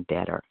person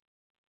better.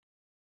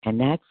 And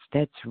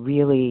that's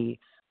really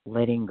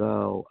letting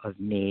go of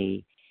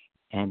me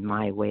and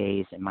my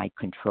ways and my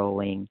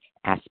controlling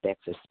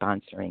aspects of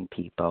sponsoring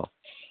people,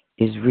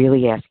 is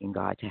really asking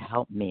God to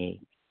help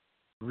me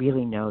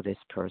really know this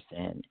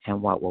person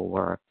and what will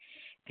work,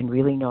 and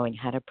really knowing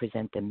how to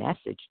present the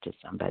message to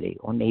somebody,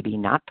 or maybe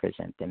not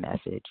present the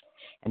message.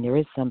 And there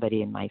is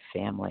somebody in my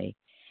family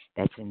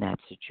that's in that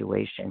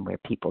situation where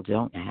people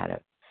don't know how to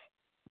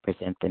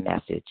present the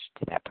message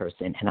to that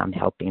person, and I'm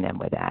helping them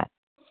with that.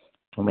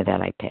 And with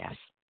that, I pass.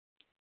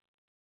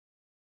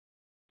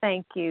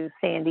 Thank you,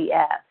 Sandy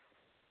S.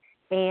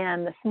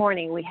 And this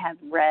morning we have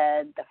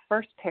read the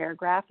first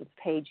paragraph of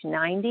page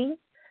 90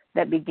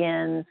 that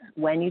begins,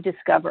 when you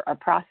discover a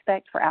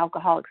prospect for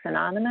Alcoholics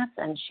Anonymous,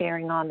 and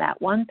sharing on that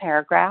one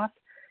paragraph,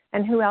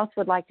 And who else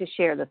would like to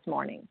share this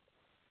morning?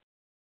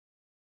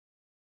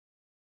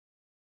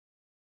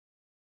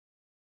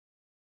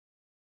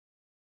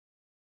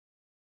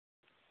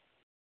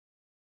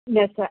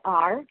 Nessa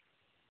R.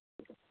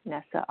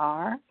 Nessa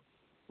R.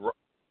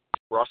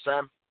 Ross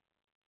M.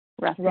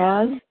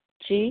 Roz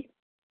G.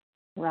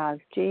 Roz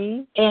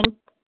G.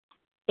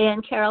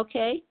 And Carol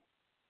K.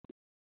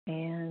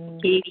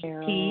 And Katie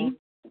Carol. T.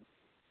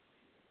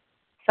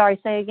 Sorry,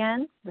 say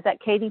again. Was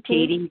that Katie T?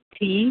 Katie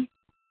T.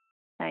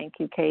 Thank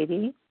you,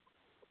 Katie.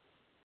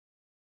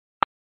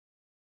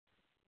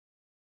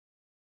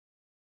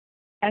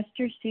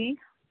 Esther C.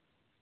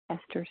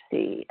 Esther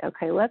C.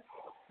 Okay, let's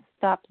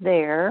stop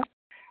there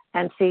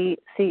and see.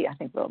 I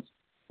think we'll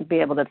be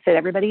able to fit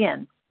everybody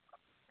in.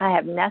 I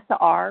have Nessa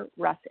R,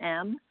 Russ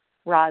M,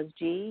 Roz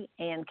G,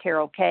 and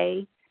Carol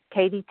K,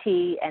 Katie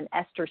T, and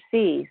Esther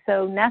C.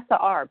 So Nessa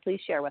R,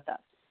 please share with us.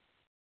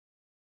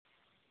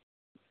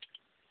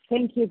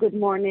 Thank you. Good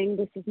morning.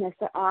 This is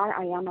Nessa R.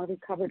 I am a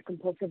recovered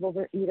compulsive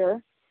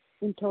overeater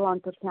in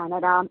Toronto,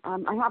 Canada.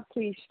 I have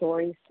 3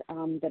 stories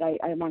that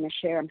I want to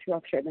share. I'm sure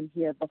I've shared them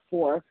here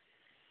before.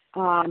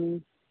 About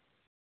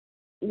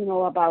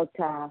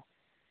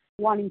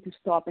wanting to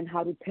stop and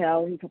how to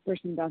tell if a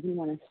person doesn't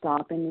want to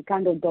stop. And it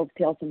kind of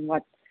dovetails on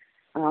what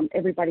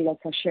everybody else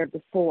has shared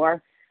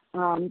before.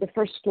 The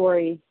first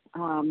story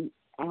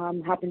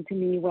happened to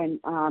me when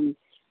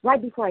right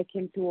before I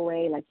came to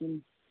OA, like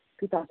in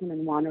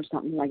 2001 or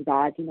something like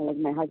that. Like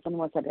my husband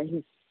was at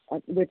his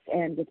wit's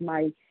end with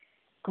my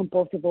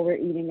compulsive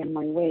overeating and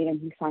my weight, and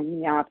he signed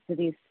me up to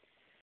this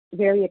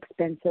very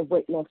expensive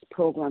weight loss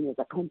program. It was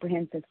a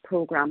comprehensive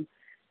program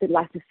that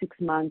lasted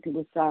 6 months. It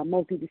was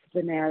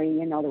multidisciplinary.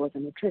 There was a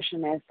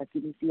nutritionist, a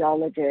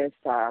kinesiologist,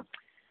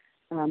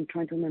 I'm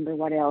trying to remember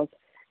what else,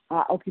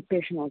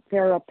 occupational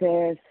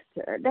therapist,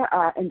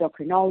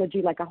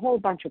 endocrinology, like a whole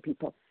bunch of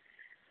people.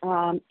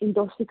 In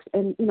those 6,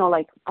 and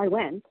I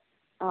went,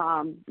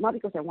 not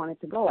because I wanted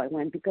to go. I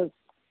went because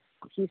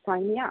he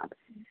signed me up,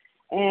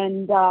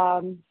 and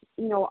I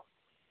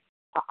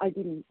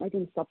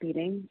didn't stop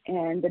eating.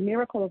 And the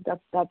miracle of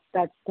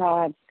that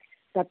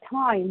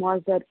time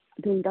was that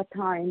during that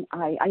time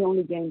I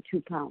only gained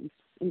 2 pounds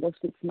in those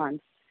 6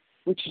 months,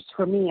 which is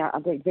for me a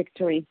great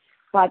victory.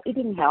 But it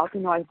didn't help.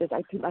 I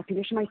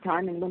finished my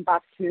time and went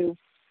back to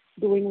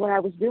doing what I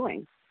was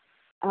doing.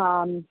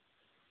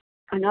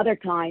 Another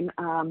time,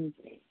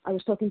 I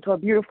was talking to a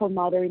beautiful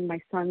mother in my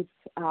son's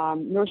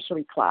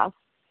nursery class,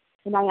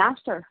 and I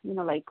asked her,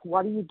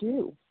 what do you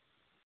do?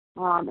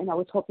 And I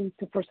was hoping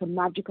for some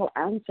magical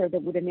answer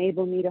that would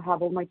enable me to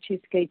have all my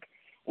cheesecake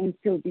and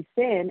still be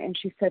thin. And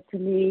she said to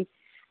me,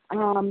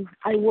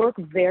 I work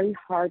very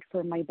hard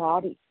for my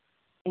body.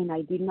 And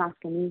I didn't ask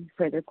any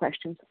further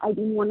questions. I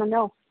didn't want to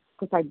know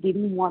because I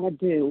didn't want to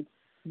do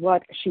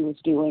what she was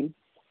doing.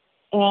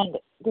 And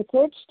the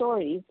third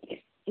story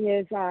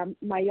is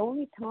my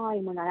only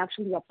time when I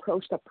actually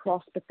approached a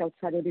prospect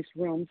outside of these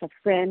rooms, a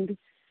friend,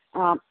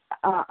 a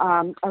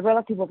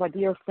relative of a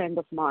dear friend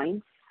of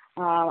mine,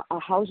 a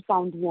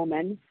housebound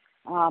woman,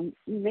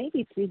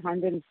 maybe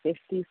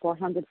 350,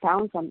 400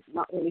 pounds, I'm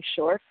not really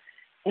sure.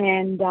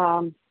 And,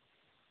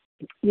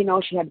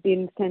 she had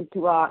been sent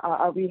to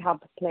a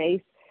rehab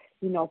place,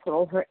 for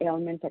all her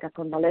ailments, like a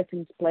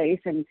convalescence place,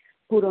 and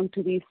put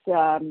onto this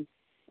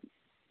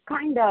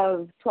kind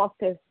of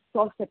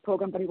 12-step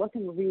program, but it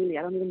wasn't really,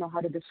 I don't even know how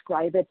to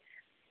describe it.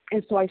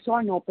 And so I saw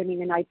an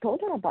opening, and I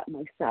told her about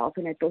myself,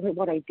 and I told her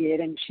what I did,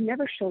 and she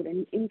never showed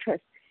any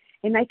interest.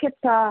 And I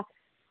kept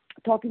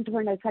talking to her,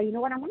 and I said, you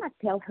know what, I'm going to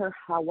tell her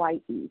how I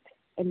eat,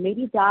 and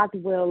maybe that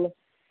will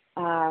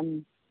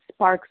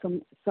spark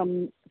some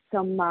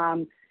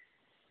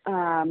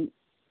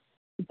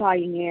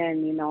buying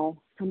in,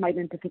 some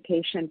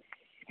identification.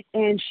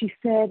 And she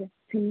said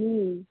to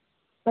me,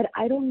 but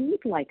I don't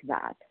eat like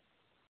that.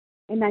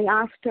 And I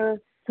asked her,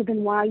 so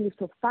then why are you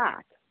so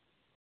fat?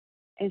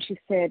 And she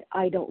said,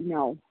 I don't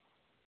know.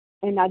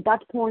 And at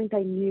that point,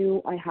 I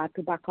knew I had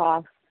to back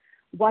off.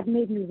 What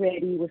made me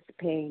ready was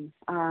pain.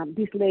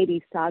 This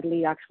lady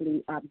sadly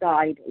actually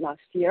died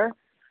last year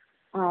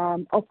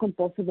of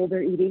compulsive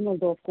overeating,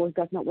 although, of course,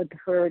 that's not what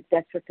her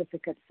death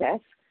certificate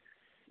says.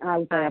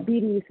 With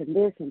diabetes and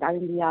this and that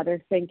and the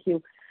other. Thank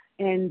you.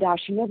 And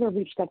she never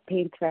reached that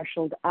pain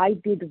threshold. I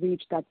did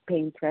reach that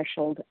pain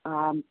threshold.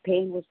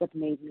 Pain was what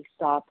made me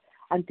stop.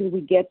 Until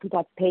we get to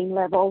that pain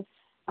level,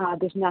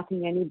 there's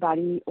nothing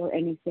anybody or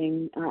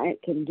anything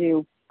can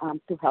do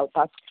to help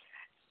us.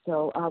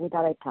 So with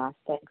that, I pass.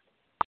 Thanks.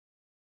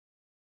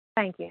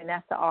 Thank you,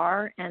 Nessa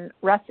R. And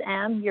Russ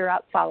M., you're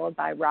up, followed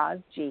by Roz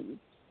G.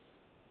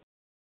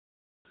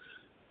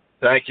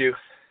 Thank you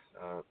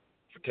for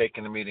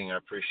taking the meeting. I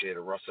appreciate it.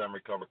 Russ M.,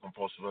 recovered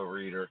compulsive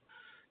overeater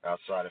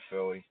outside of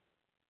Philly.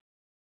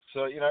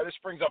 So, this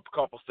brings up a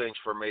couple things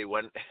for me.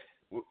 Once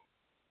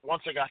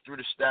I got through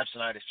the steps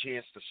and I had a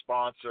chance to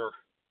sponsor,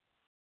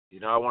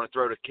 I want to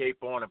throw the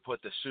cape on and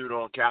put the suit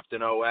on,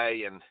 Captain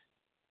OA, and,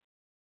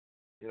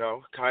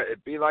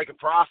 be like a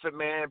prophet,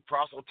 man,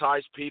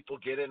 proselytize people,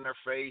 get in their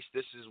face.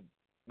 This is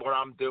what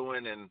I'm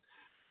doing. And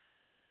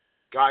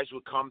guys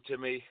would come to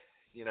me,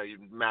 you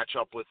match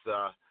up with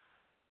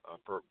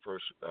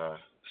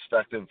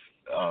prospective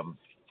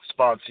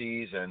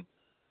sponsees, and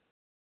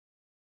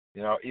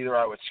either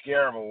I would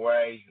scare them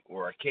away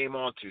or I came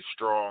on too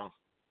strong,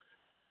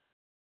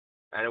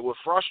 and it would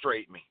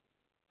frustrate me.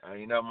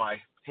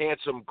 My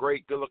handsome,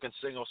 great, good-looking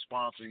single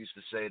sponsor used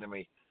to say to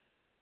me,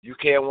 "You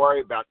can't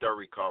worry about their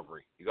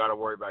recovery. You got to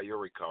worry about your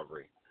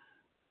recovery."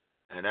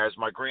 And as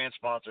my grand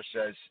sponsor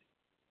says,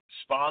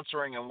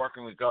 sponsoring and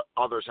working with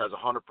others has a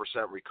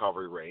 100%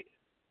 recovery rate.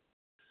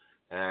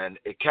 And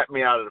it kept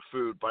me out of the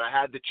food, but I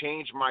had to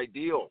change my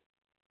deal.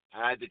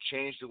 I had to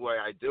change the way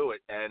I do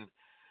it. And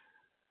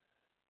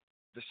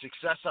the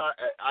success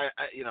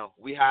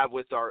we have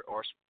with our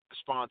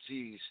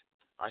sponsees,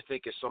 I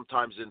think, is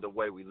sometimes in the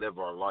way we live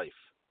our life.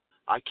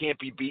 I can't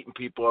be beating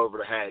people over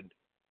the head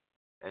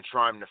and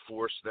trying to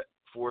force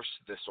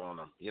this on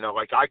them.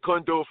 Like I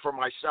couldn't do it for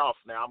myself.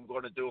 Now I'm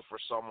going to do it for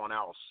someone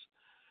else.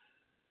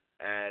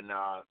 And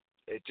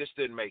it just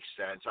didn't make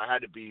sense. I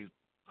had to be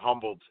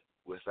humbled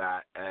with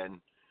that. And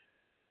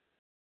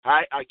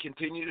I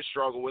continue to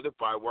struggle with it,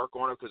 but I work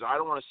on it because I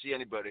don't want to see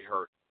anybody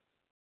hurt.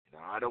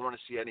 I don't want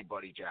to see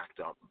anybody jacked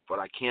up, but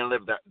I can't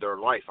live their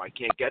life. I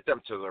can't get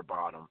them to their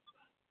bottom.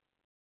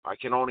 I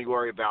can only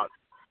worry about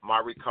my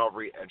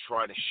recovery and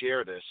try to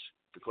share this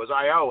because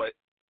I owe it.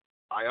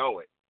 I owe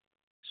it.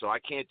 So I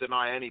can't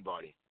deny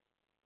anybody.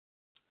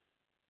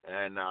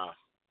 And,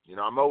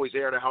 I'm always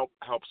there to help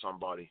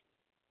somebody.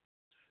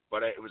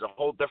 But it was a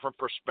whole different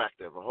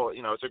perspective.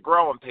 It's a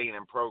growing pain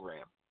and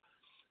program,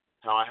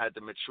 how I had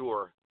to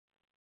mature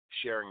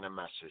sharing the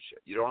message.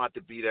 You don't have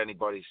to beat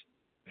anybody's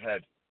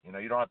head.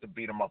 You don't have to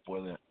beat them up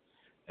with it.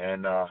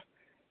 And,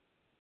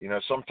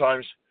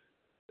 sometimes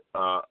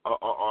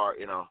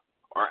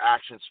our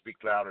actions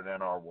speak louder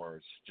than our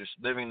words. Just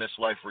living this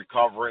life,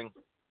 recovering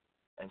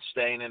and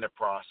staying in the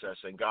process,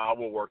 and God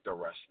will work the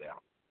rest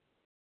out.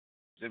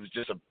 It was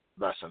just a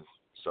lesson.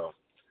 So,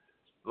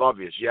 love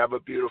you. You have a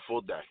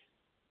beautiful day.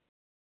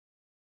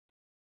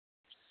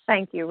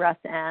 Thank you, Russ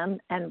M.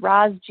 And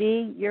Roz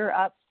G., you're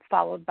up,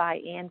 followed by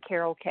Ann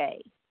Carroll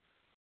K.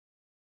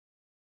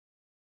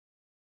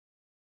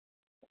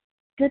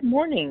 Good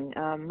morning.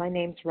 My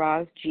name's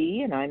Roz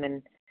G., and I'm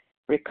a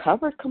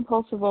recovered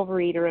compulsive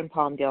overeater in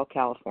Palmdale,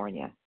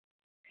 California.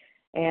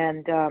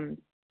 And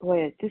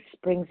this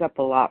brings up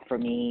a lot for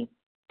me.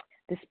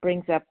 This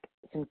brings up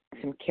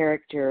some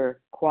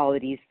character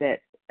qualities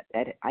that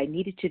I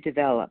needed to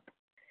develop,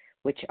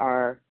 which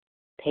are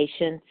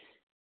patience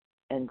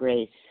and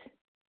grace.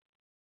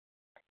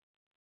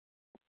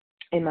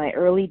 In my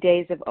early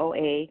days of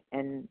OA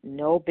and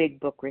no big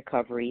book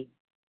recovery,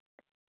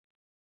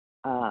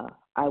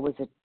 I was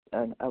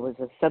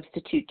a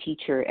substitute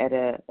teacher at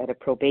a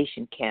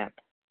probation camp,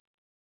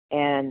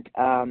 and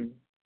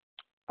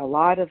a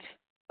lot of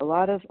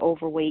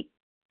overweight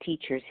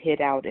teachers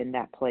hid out in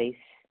that place,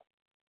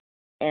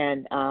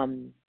 and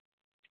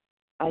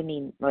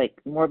like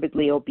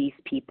morbidly obese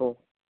people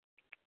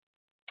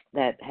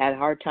that had a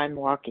hard time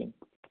walking,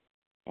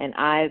 and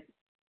I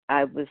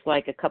was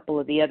like a couple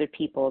of the other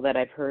people that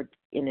I've heard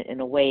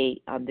in a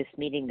way on this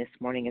meeting this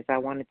morning, is I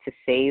wanted to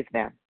save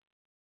them.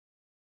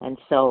 And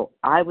so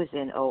I was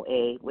in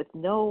OA with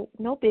no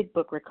big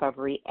book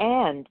recovery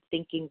and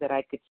thinking that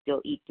I could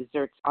still eat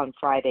desserts on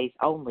Fridays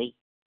only.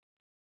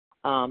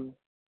 And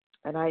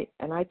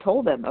I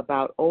told them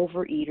about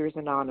Overeaters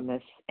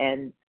Anonymous,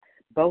 and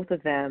both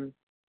of them,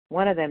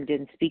 one of them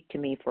didn't speak to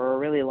me for a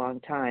really long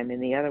time,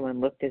 and the other one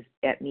looked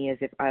at me as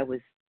if I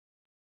was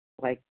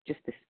like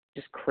just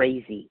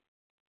crazy,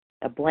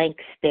 a blank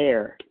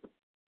stare.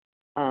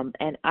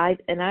 And I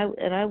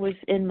was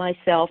in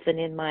myself and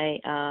in my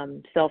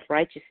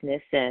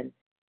self-righteousness, and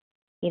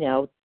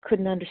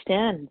couldn't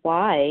understand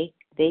why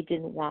they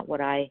didn't want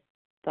what I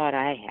thought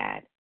I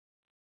had.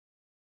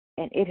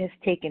 And it has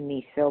taken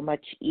me so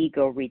much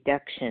ego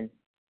reduction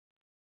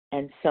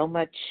and so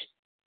much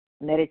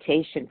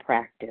meditation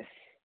practice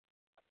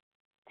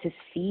to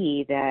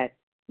see that,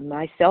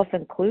 myself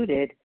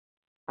included,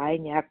 I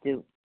have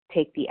to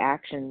take the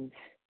actions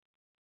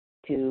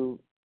to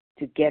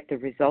get the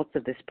results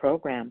of this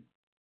program.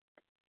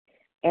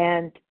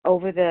 And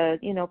over the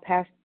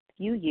past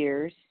few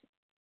years,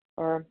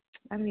 or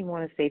I don't even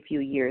want to say few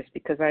years,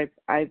 because I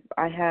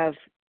have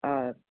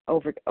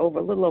over a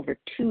little over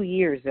 2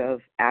 years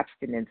of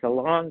abstinence, a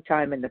long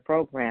time in the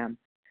program,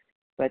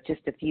 but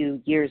just a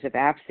few years of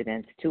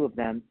abstinence, 2 of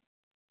them.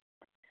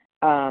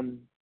 I'll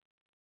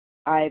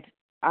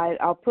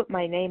put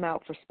my name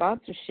out for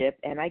sponsorship,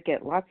 and I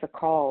get lots of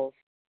calls,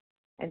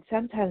 and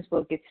sometimes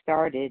we'll get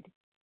started,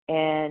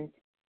 and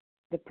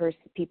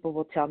people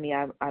will tell me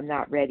I'm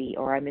not ready,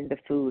 or I'm in the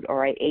food,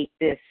 or I ate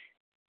this,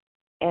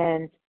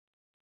 and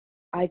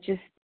I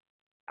just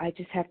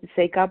have to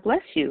say, God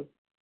bless you.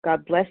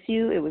 God bless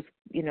you. It was,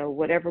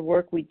 whatever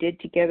work we did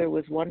together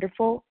was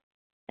wonderful.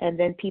 And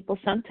then people,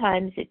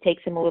 sometimes it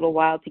takes them a little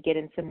while to get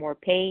in some more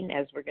pain,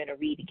 as we're going to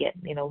read again,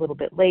 a little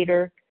bit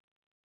later,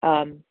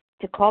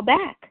 to call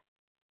back.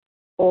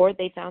 Or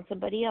they found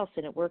somebody else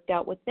and it worked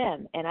out with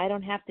them. And I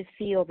don't have to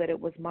feel that it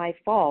was my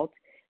fault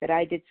that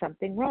I did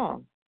something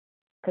wrong.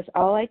 because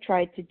all I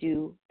tried to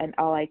do and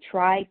all I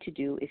try to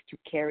do is to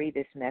carry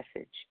this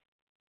message.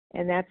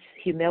 And that's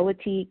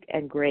humility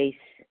and grace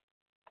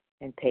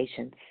and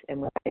patience.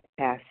 And with that,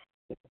 I pass.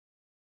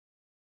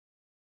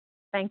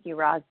 Thank you,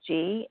 Roz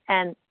G.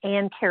 And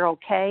Ann Carol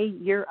K.,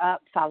 you're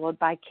up, followed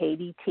by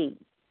Katie T.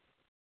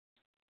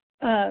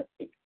 Good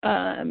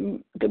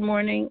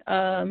morning.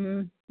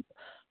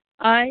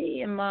 I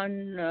am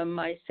on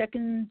my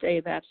second day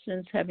of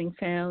abstinence, having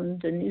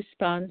found a new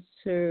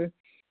sponsor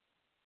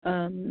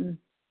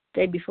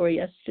day before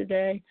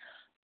yesterday.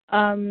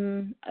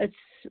 It's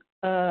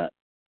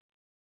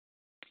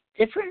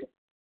different,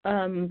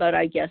 but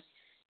I guess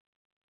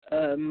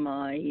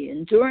my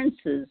endurance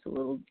is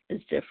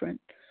different.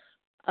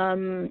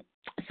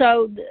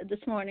 So this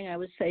morning I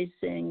was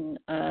facing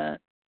a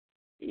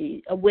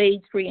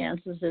weighed 3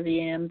 ounces of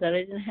yam that I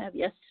didn't have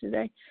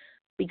yesterday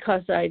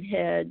because I'd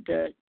had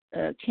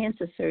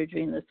cancer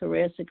surgery in the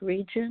thoracic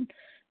region,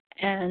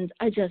 and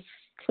I just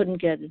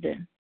couldn't get it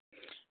in.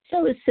 So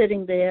I was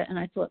sitting there, and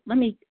I thought, let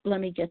me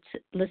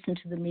listen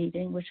to the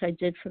meeting, which I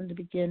did from the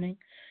beginning.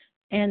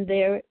 And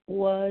there it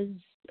was,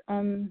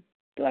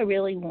 do I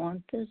really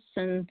want this?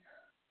 And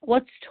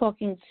what's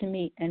talking to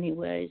me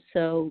anyway?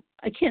 So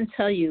I can't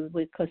tell you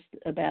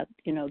about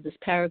this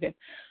paragraph.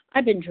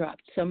 I've been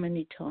dropped so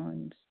many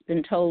times,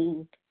 been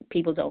told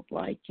people don't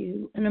like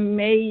you, an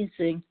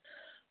amazing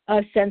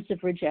sense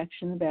of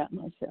rejection about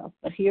myself.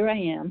 But here I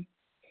am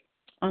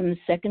on the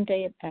second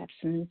day of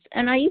abstinence.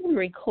 And I even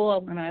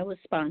recall when I was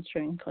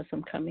sponsoring, because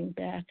I'm coming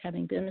back,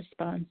 having been a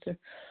sponsor,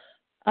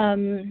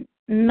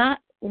 not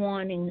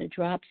wanting to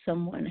drop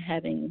someone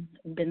having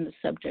been the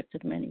subject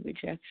of many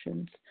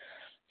rejections.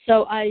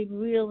 So I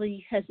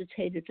really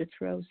hesitated to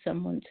throw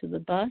someone to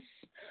the bus.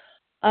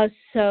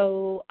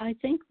 So I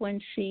think when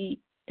she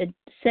had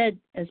said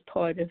as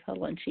part of her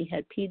lunch she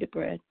had pita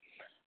bread,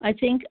 I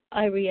think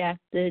I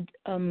reacted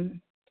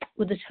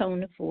with a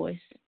tone of voice.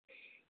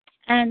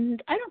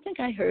 And I don't think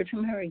I heard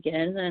from her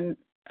again. And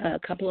a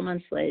couple of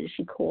months later,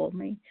 she called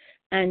me,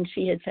 and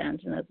she had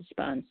found another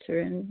sponsor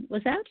and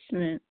was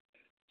abstinent.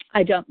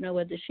 I don't know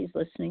whether she's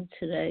listening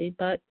today,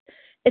 but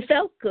it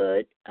felt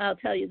good. I'll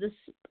tell you this,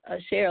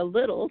 share a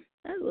little.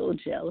 I was a little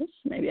jealous.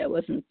 Maybe I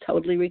wasn't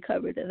totally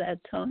recovered at that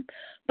time,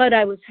 but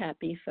I was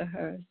happy for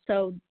her.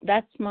 So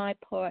that's my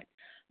part.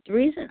 The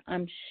reason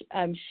I'm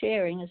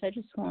sharing is I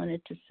just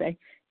wanted to say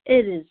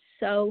it is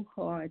so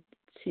hard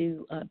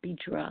to be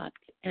dropped.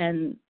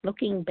 And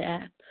looking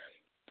back,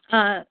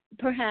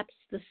 perhaps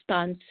the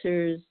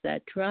sponsors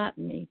that dropped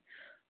me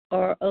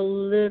are a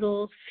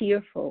little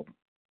fearful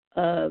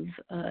of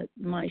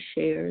my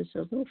shares, a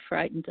little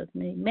frightened of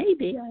me.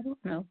 Maybe, I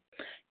don't know.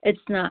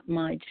 It's not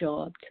my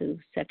job to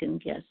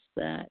second guess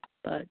that,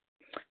 but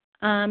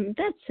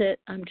that's it.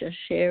 I'm just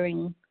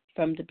sharing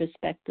from the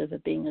perspective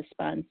of being a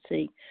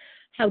sponsee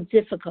how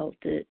difficult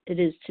it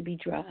is to be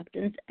dropped,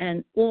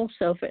 and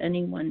also for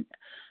anyone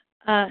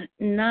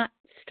not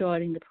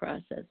starting the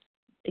process.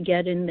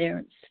 Get in there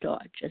and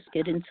start. Just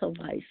get into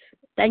life.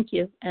 Thank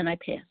you, and I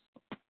pass.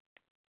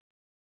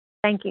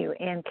 Thank you,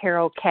 Ann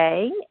Carol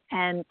K.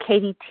 And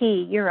Katie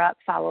T., you're up,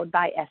 followed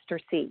by Esther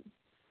C.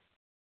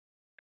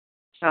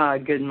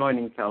 Good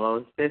morning,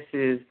 fellows. This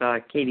is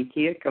Katie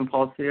T., a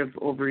compulsive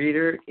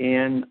overeater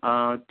in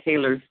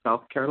Taylor,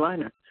 South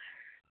Carolina.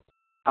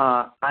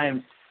 I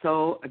am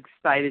so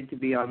excited to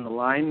be on the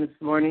line this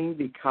morning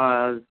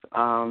because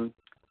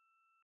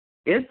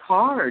it's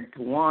hard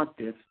to want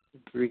this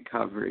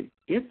recovery.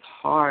 It's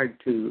hard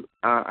to,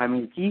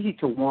 it's easy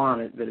to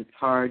want it, but it's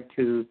hard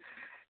to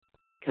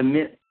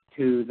commit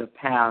to the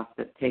path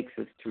that takes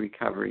us to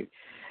recovery.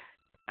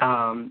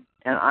 And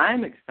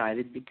I'm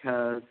excited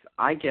because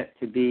I get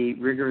to be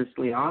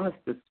rigorously honest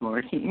this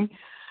morning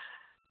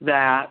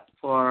that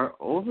for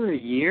over a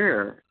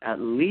year at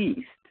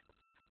least,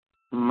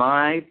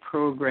 my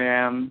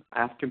program,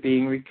 after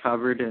being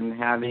recovered and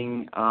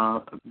having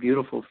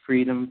beautiful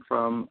freedom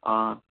from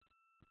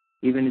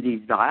even a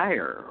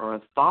desire or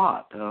a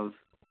thought of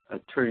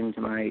turning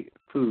to my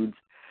foods,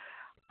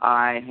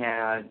 I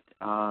had,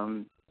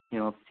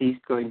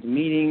 ceased going to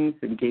meetings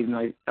and gave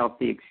myself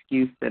the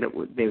excuse that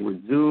they were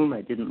Zoom.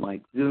 I didn't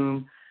like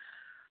Zoom.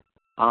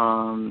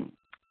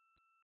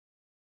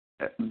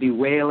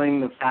 Bewailing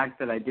the fact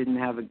that I didn't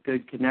have a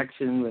good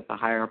connection with a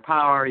higher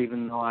power,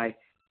 even though I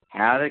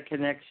had a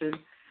connection,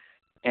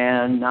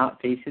 and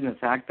not facing the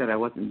fact that I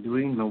wasn't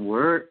doing the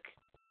work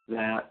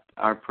that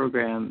our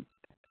program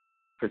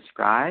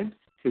prescribes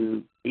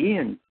to be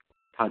in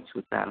touch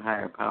with that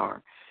higher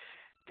power,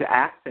 to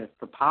access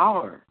the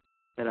power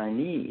that I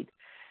need.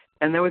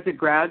 And there was a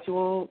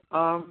gradual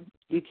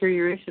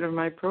deterioration of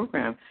my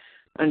program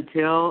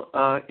until,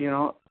 a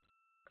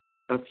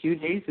few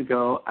days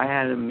ago, I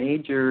had a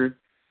major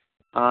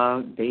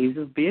days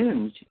of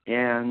binge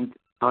and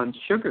on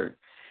sugar.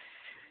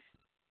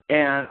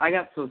 And I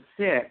got so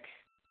sick,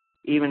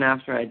 even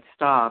after I'd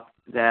stopped,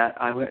 that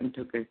I went and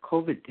took a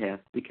COVID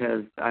test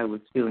because I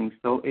was feeling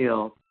so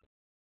ill.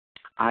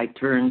 I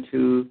turned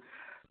to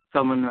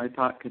someone I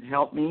thought could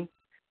help me.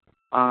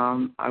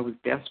 I was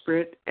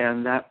desperate,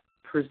 and that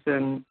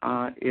person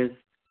is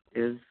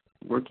is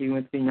working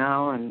with me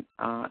now, and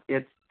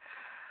it's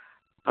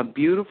a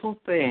beautiful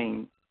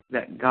thing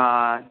that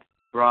God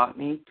brought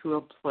me to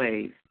a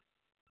place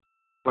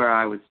where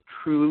I was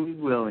truly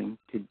willing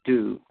to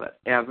do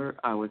whatever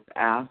I was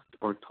asked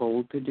or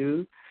told to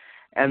do,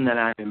 and that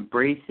I'm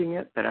embracing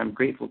it, that I'm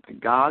grateful to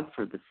God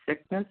for the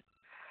sickness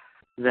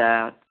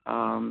that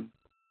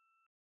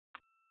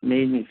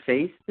made me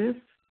face this.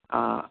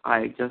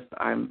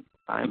 I'm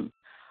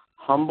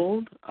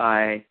humbled.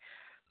 I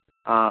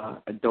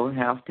don't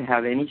have to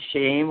have any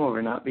shame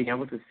over not being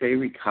able to say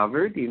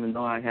recovered, even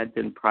though I had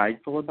been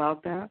prideful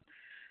about that.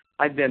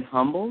 I've been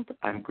humbled.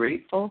 I'm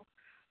grateful.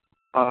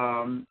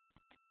 And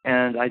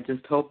I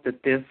just hope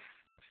that this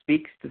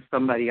speaks to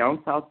somebody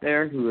else out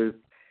there who is,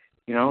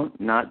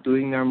 not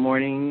doing their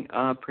morning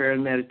prayer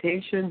and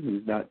meditation,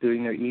 who's not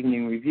doing their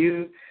evening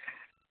review,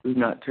 who's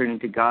not turning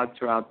to God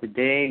throughout the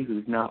day,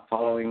 who's not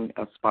following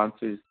a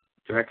sponsor's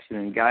direction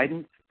and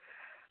guidance,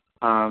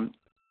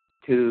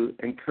 to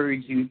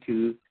encourage you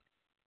to,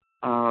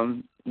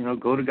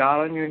 go to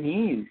God on your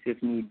knees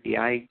if need be.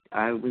 I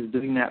was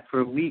doing that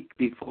for a week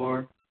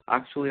before,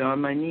 actually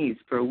on my knees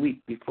for a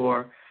week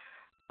before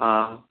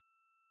I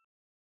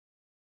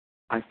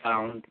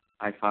found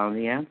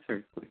the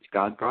answer, which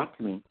God brought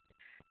to me.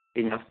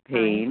 Enough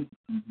pain,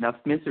 enough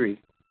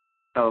misery.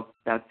 So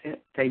that's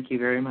it. Thank you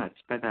very much.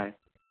 Bye-bye.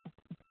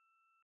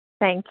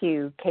 Thank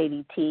you,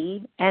 Katie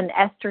T. And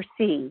Esther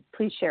C.,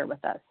 please share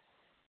with us.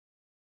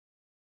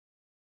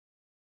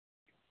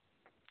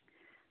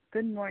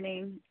 Good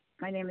morning.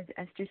 My name is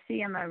Esther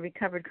C. I'm a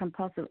recovered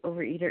compulsive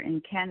overeater in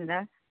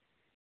Canada.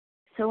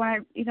 So when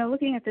I,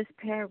 looking at this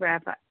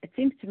paragraph, it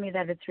seems to me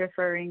that it's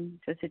referring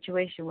to a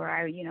situation where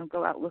I,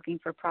 go out looking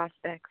for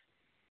prospects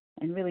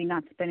and really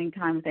not spending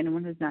time with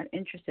anyone who's not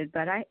interested.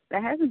 But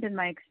that hasn't been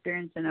my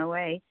experience in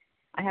OA.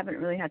 I haven't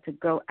really had to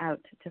go out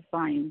to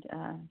find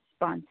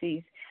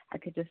sponsees. I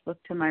could just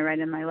look to my right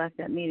and my left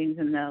at meetings,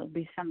 and there'll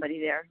be somebody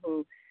there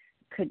who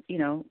could,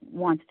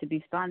 wants to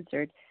be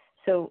sponsored.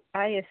 So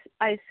I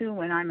assume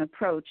when I'm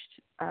approached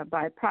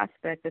by a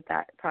prospect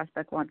that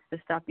prospect wants to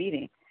stop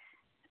eating.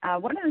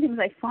 One of the things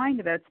I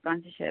find about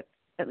sponsorship,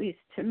 at least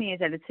to me, is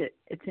that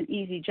it's an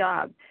easy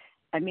job.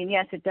 I mean,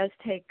 yes, it does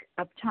take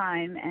up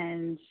time,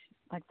 and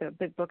like the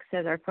big book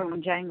says, our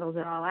phone jangles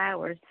at all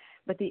hours,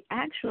 but the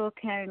actual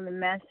carrying the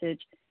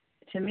message,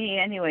 to me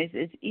anyways,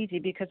 is easy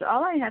because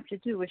all I have to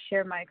do is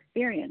share my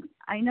experience.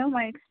 I know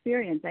my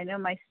experience. I know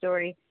my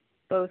story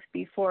both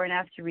before and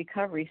after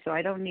recovery, so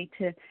I don't need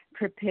to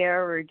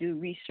prepare or do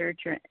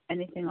research or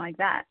anything like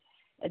that.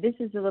 This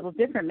is a little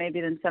different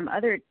maybe than some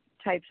other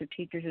types of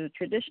teachers or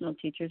traditional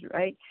teachers,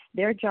 right?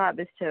 Their job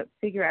is to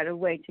figure out a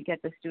way to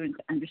get the student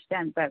to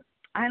understand, but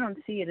I don't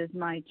see it as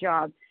my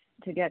job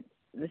to get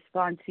the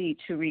sponsee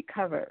to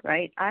recover,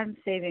 right? I'm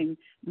saving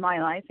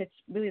my life. It's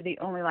really the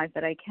only life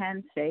that I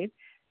can save.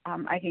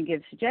 I can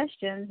give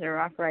suggestions or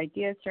offer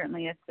ideas,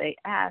 certainly if they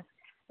ask,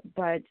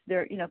 but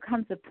there,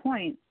 comes a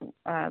point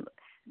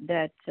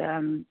that,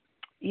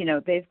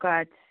 they've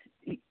got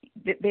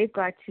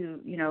to,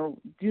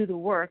 do the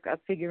work of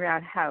figuring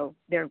out how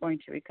they're going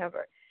to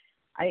recover.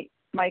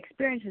 My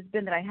experience has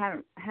been that I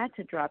haven't had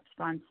to drop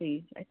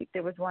sponsees. I think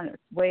there was one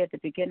way at the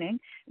beginning,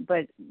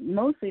 but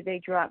mostly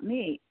they drop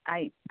me.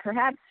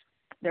 Perhaps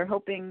they're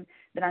hoping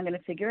that I'm going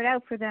to figure it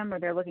out for them, or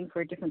they're looking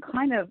for a different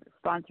kind of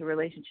sponsor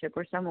relationship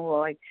where someone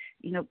will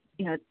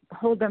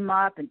hold them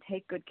up and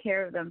take good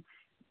care of them.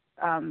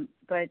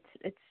 But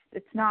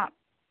it's not,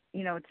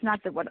 it's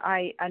not that what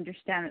I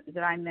understand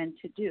that I'm meant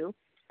to do.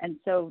 And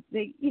so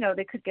they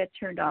could get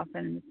turned off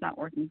and it's not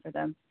working for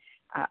them.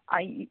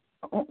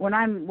 When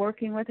I'm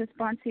working with a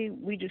sponsee,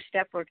 we do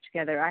step work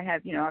together. I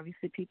have,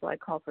 obviously people I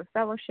call for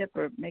fellowship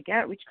or make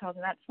outreach calls,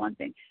 and that's one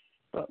thing.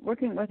 But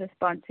working with a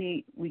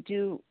sponsee, we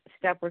do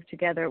step work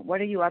together.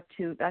 What are you up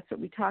to? That's what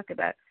we talk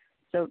about.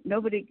 So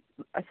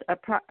a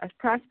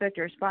prospect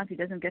or a sponsee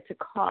doesn't get to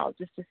call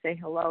just to say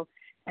hello.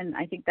 And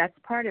I think that's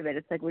part of it.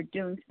 It's like we're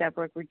doing step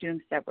work.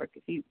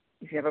 If you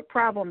have a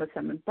problem, if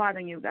someone's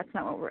bothering you, that's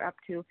not what we're up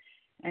to.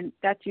 And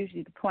that's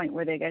usually the point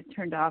where they get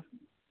turned off.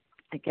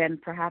 Again,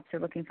 perhaps they're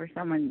looking for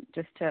someone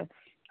just to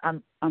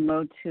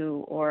unload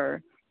to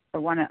or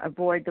want to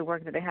avoid the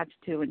work that they have to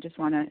do and just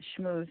want to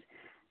schmooze.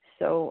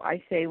 So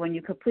I say when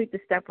you complete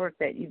the step work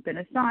that you've been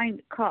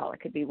assigned, call.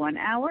 It could be 1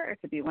 hour, it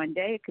could be 1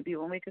 day, it could be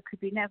 1 week, it could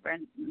be never,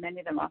 and many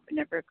of them often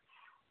never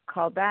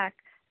call back.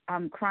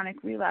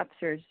 Chronic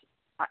relapsers,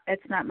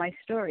 it's not my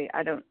story.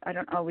 I don't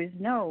always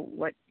know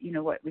what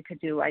we could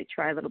do. I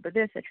try a little bit of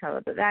this, I try a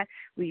little bit of that.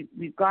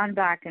 We've gone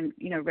back and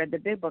read the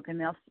big book, and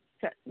they'll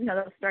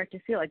start to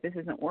feel like this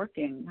isn't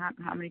working.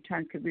 How many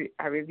times could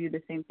I review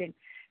the same thing?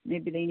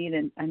 Maybe they need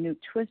a new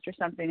twist or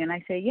something. And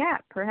I say, yeah,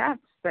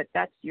 perhaps, but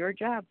that's your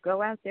job.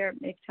 Go out there,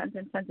 make tons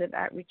and tons of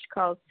outreach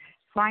calls,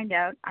 find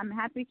out. I'm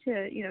happy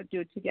to, do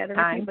it together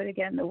with you. But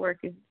again, the work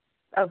is,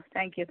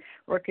 thank you.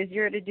 Work is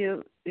yours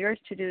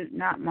to do,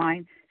 not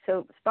mine.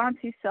 So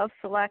sponsees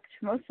self-select.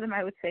 Most of them,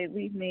 I would say,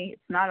 leave me.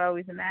 It's not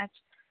always a match.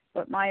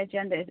 But my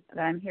agenda is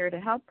that I'm here to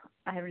help.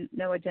 I have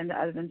no agenda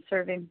other than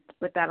serving.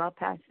 With that, I'll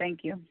pass.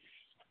 Thank you.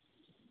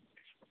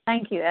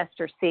 Thank you,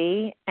 Esther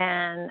C.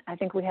 And I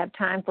think we have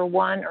time for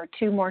one or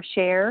two more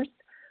shares.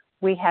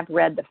 We have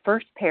read the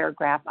first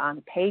paragraph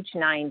on page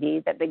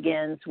 90 that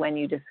begins, when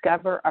you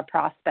discover a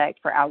prospect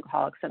for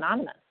Alcoholics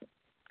Anonymous.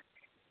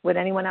 Would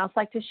anyone else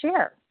like to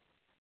share?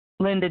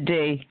 Linda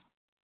D.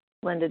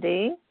 Linda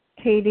D.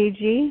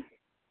 KDG.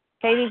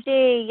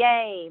 KDG,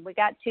 yay, we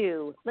got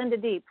two. Linda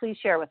D., please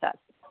share with us.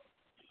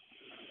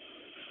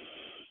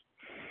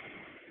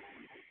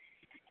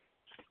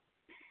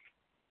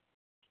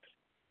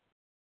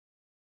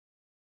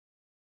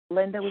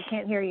 Linda, we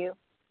can't hear you.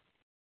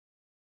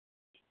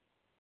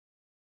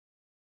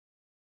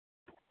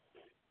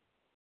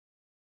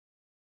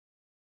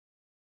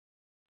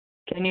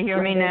 Can you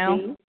hear me now?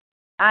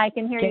 I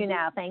can hear you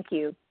now. Thank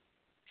you.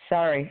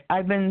 Sorry.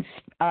 I've been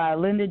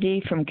Linda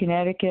D. from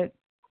Connecticut.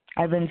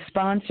 I've been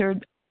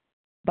sponsored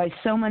by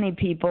so many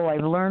people.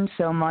 I've learned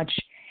so much.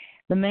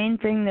 The main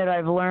thing that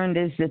I've learned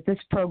is that this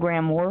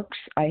program works.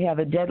 I have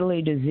a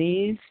deadly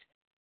disease,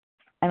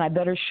 and I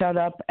better shut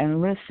up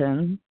and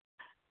listen,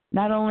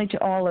 not only to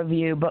all of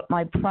you, but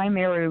my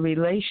primary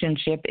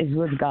relationship is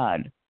with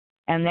God.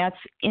 And that's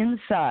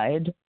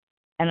inside,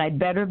 and I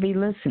better be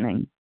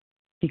listening,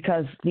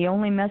 because the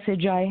only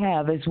message I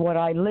have is what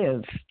I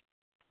live.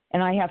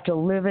 And I have to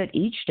live it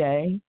each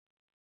day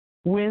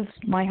with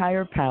my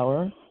higher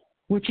power,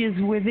 which is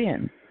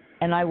within.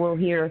 And I will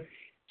hear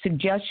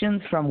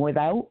suggestions from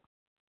without.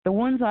 The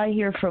ones I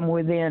hear from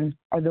within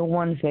are the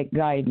ones that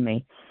guide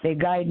me. They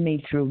guide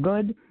me through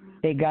good.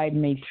 They guide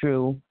me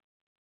through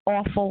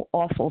awful,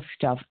 awful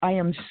stuff. I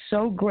am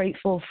so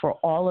grateful for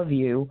all of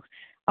you.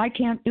 I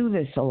can't do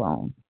this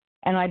alone,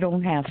 and I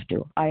don't have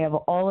to. I have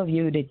all of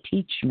you to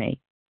teach me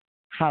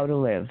how to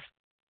live,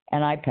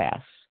 and I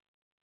pass.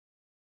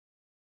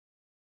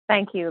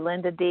 Thank you,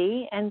 Linda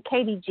D. And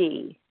Katie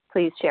G.,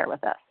 please share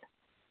with us.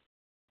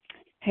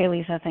 Hey,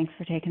 Lisa, thanks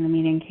for taking the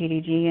meeting.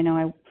 Katie G., you know,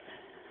 I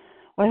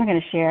wasn't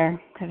going to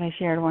share because I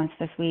shared once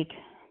this week,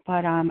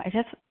 but I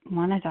just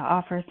wanted to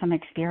offer some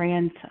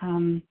experience.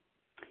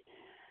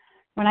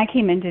 When I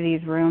came into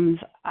these rooms,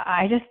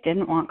 I just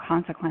didn't want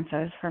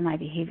consequences for my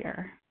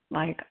behavior.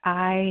 Like,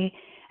 I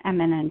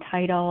am an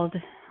entitled,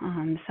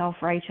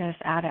 self-righteous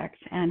addict,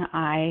 and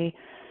I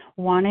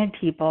wanted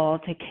people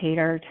to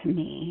cater to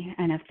me.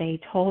 And if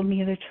they told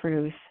me the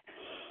truth,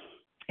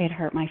 it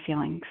hurt my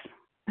feelings.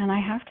 And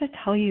I have to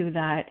tell you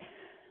that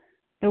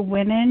the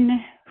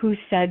women who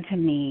said to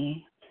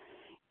me,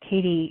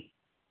 Katie,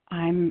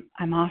 I'm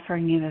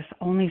offering you this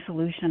only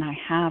solution I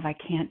have. I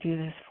can't do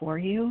this for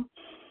you.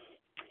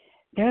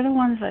 They're the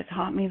ones that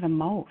taught me the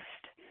most.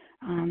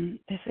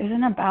 This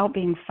isn't about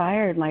being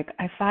fired. Like,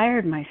 I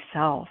fired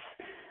myself.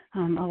 A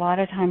lot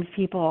of times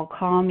people will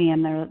call me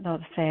and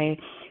they'll say,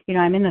 you know,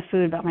 I'm in the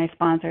food, but my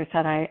sponsor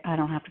said I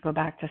don't have to go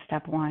back to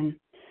step one.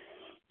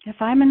 If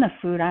I'm in the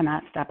food, I'm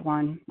at step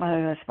one,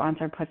 whether the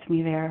sponsor puts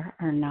me there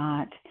or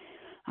not.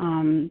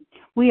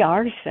 We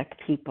are sick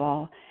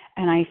people.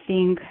 And I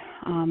think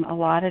a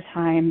lot of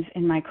times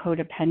in my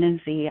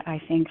codependency, I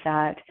think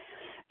that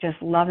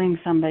just loving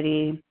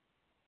somebody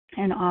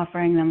and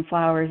offering them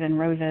flowers and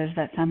roses,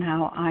 that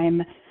somehow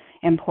I'm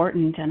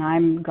important and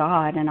I'm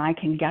God and I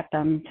can get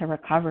them to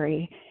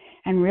recovery.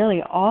 And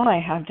really all I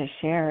have to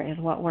share is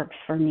what works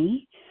for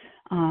me,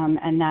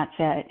 and that's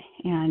it.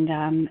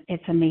 And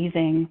it's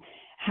amazing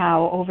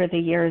how over the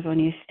years when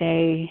you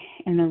stay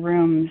in the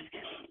rooms,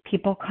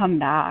 people come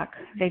back.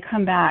 They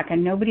come back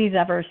and nobody's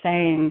ever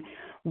saying,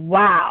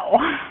 wow,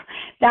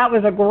 that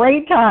was a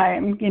great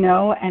time, you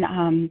know. And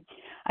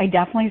I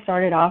definitely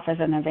started off as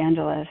an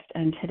evangelist,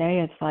 and today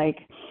it's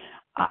like,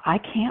 I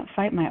can't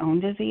fight my own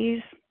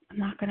disease. I'm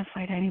not going to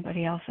fight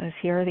anybody else's.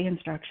 Here are the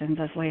instructions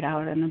as laid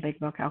out in the big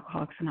book,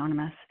 Alcoholics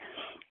Anonymous.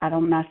 I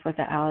don't mess with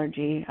the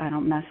allergy. I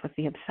don't mess with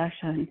the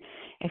obsession.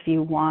 If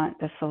you want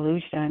the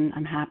solution,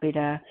 I'm happy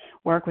to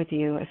work with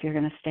you. If you're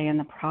going to stay in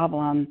the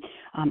problem,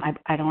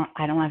 I don't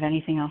have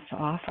anything else to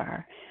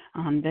offer.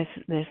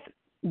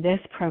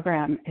 This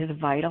program is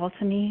vital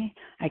to me.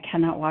 I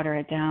cannot water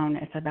it down.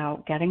 It's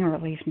about getting a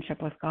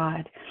relationship with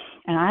God.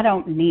 And I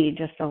don't need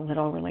just a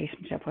little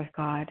relationship with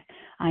God.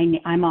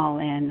 I'm all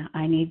in.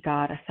 I need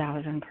God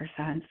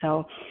 1,000%.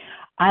 So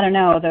I don't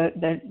know,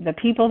 the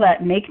people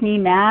that make me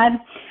mad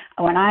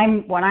when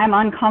I'm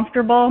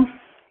uncomfortable,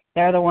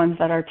 they're the ones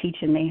that are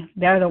teaching me.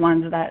 They're the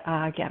ones that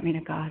get me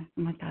to God.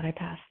 And with that, I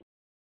pass.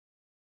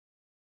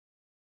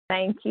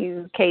 Thank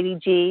you, Katie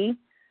G.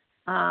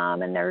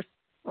 And there's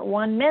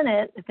 1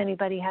 minute if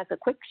anybody has a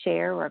quick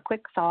share or a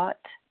quick thought.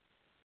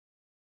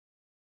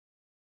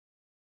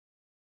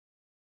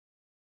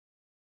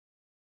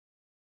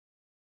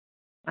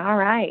 All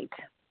right.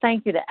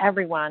 Thank you to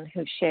everyone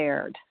who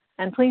shared.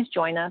 And please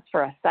join us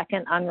for a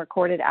second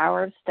unrecorded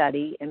hour of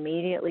study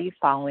immediately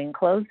following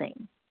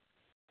closing.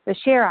 The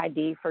share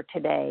ID for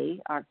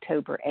today,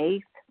 October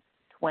 8th,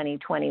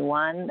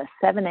 2021, the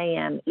 7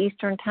 a.m.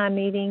 Eastern Time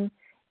meeting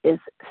is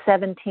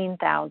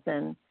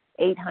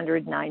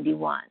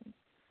 17,891.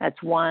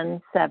 That's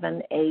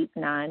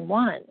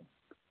 17891.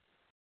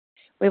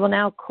 We will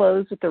now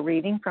close with the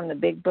reading from the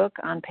Big Book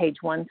on page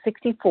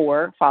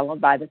 164, followed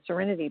by the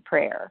Serenity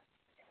Prayer.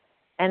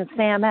 And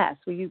Sam S.,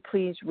 will you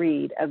please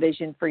read A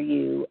Vision for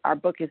You? Our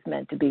book is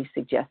meant to be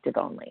suggestive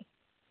only.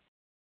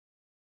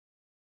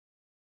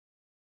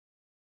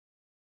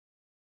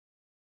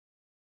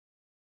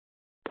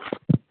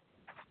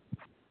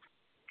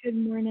 Good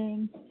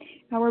morning.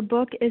 Our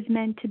book is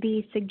meant to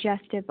be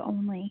suggestive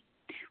only.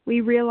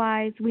 We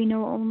realize we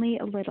know only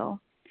a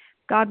little.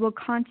 God will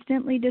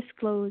constantly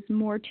disclose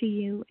more to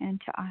you and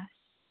to us.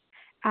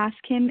 Ask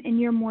Him in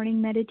your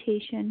morning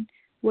meditation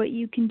what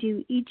you can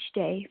do each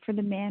day for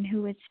the man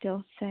who is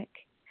still sick.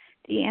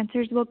 The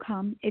answers will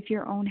come if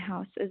your own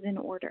house is in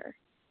order.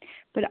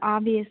 But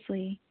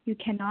obviously, you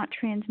cannot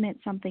transmit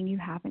something you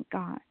haven't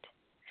got.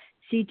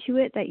 See to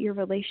it that your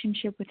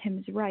relationship with Him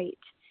is right,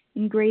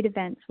 and great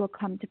events will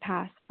come to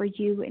pass for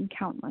you and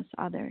countless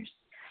others.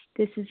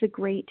 This is a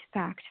great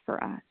fact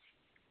for us.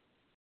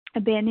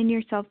 Abandon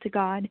yourself to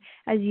God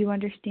as you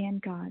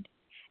understand God.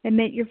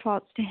 Admit your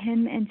faults to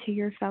Him and to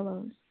your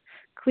fellows.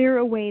 Clear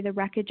away the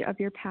wreckage of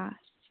your past.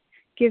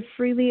 Give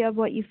freely of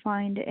what you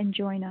find and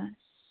join us.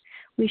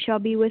 We shall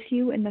be with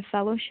you in the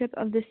fellowship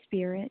of the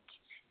Spirit,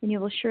 and you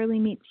will surely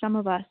meet some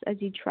of us as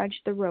you trudge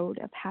the road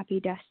of happy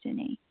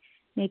destiny.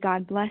 May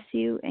God bless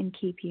you and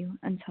keep you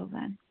until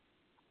then.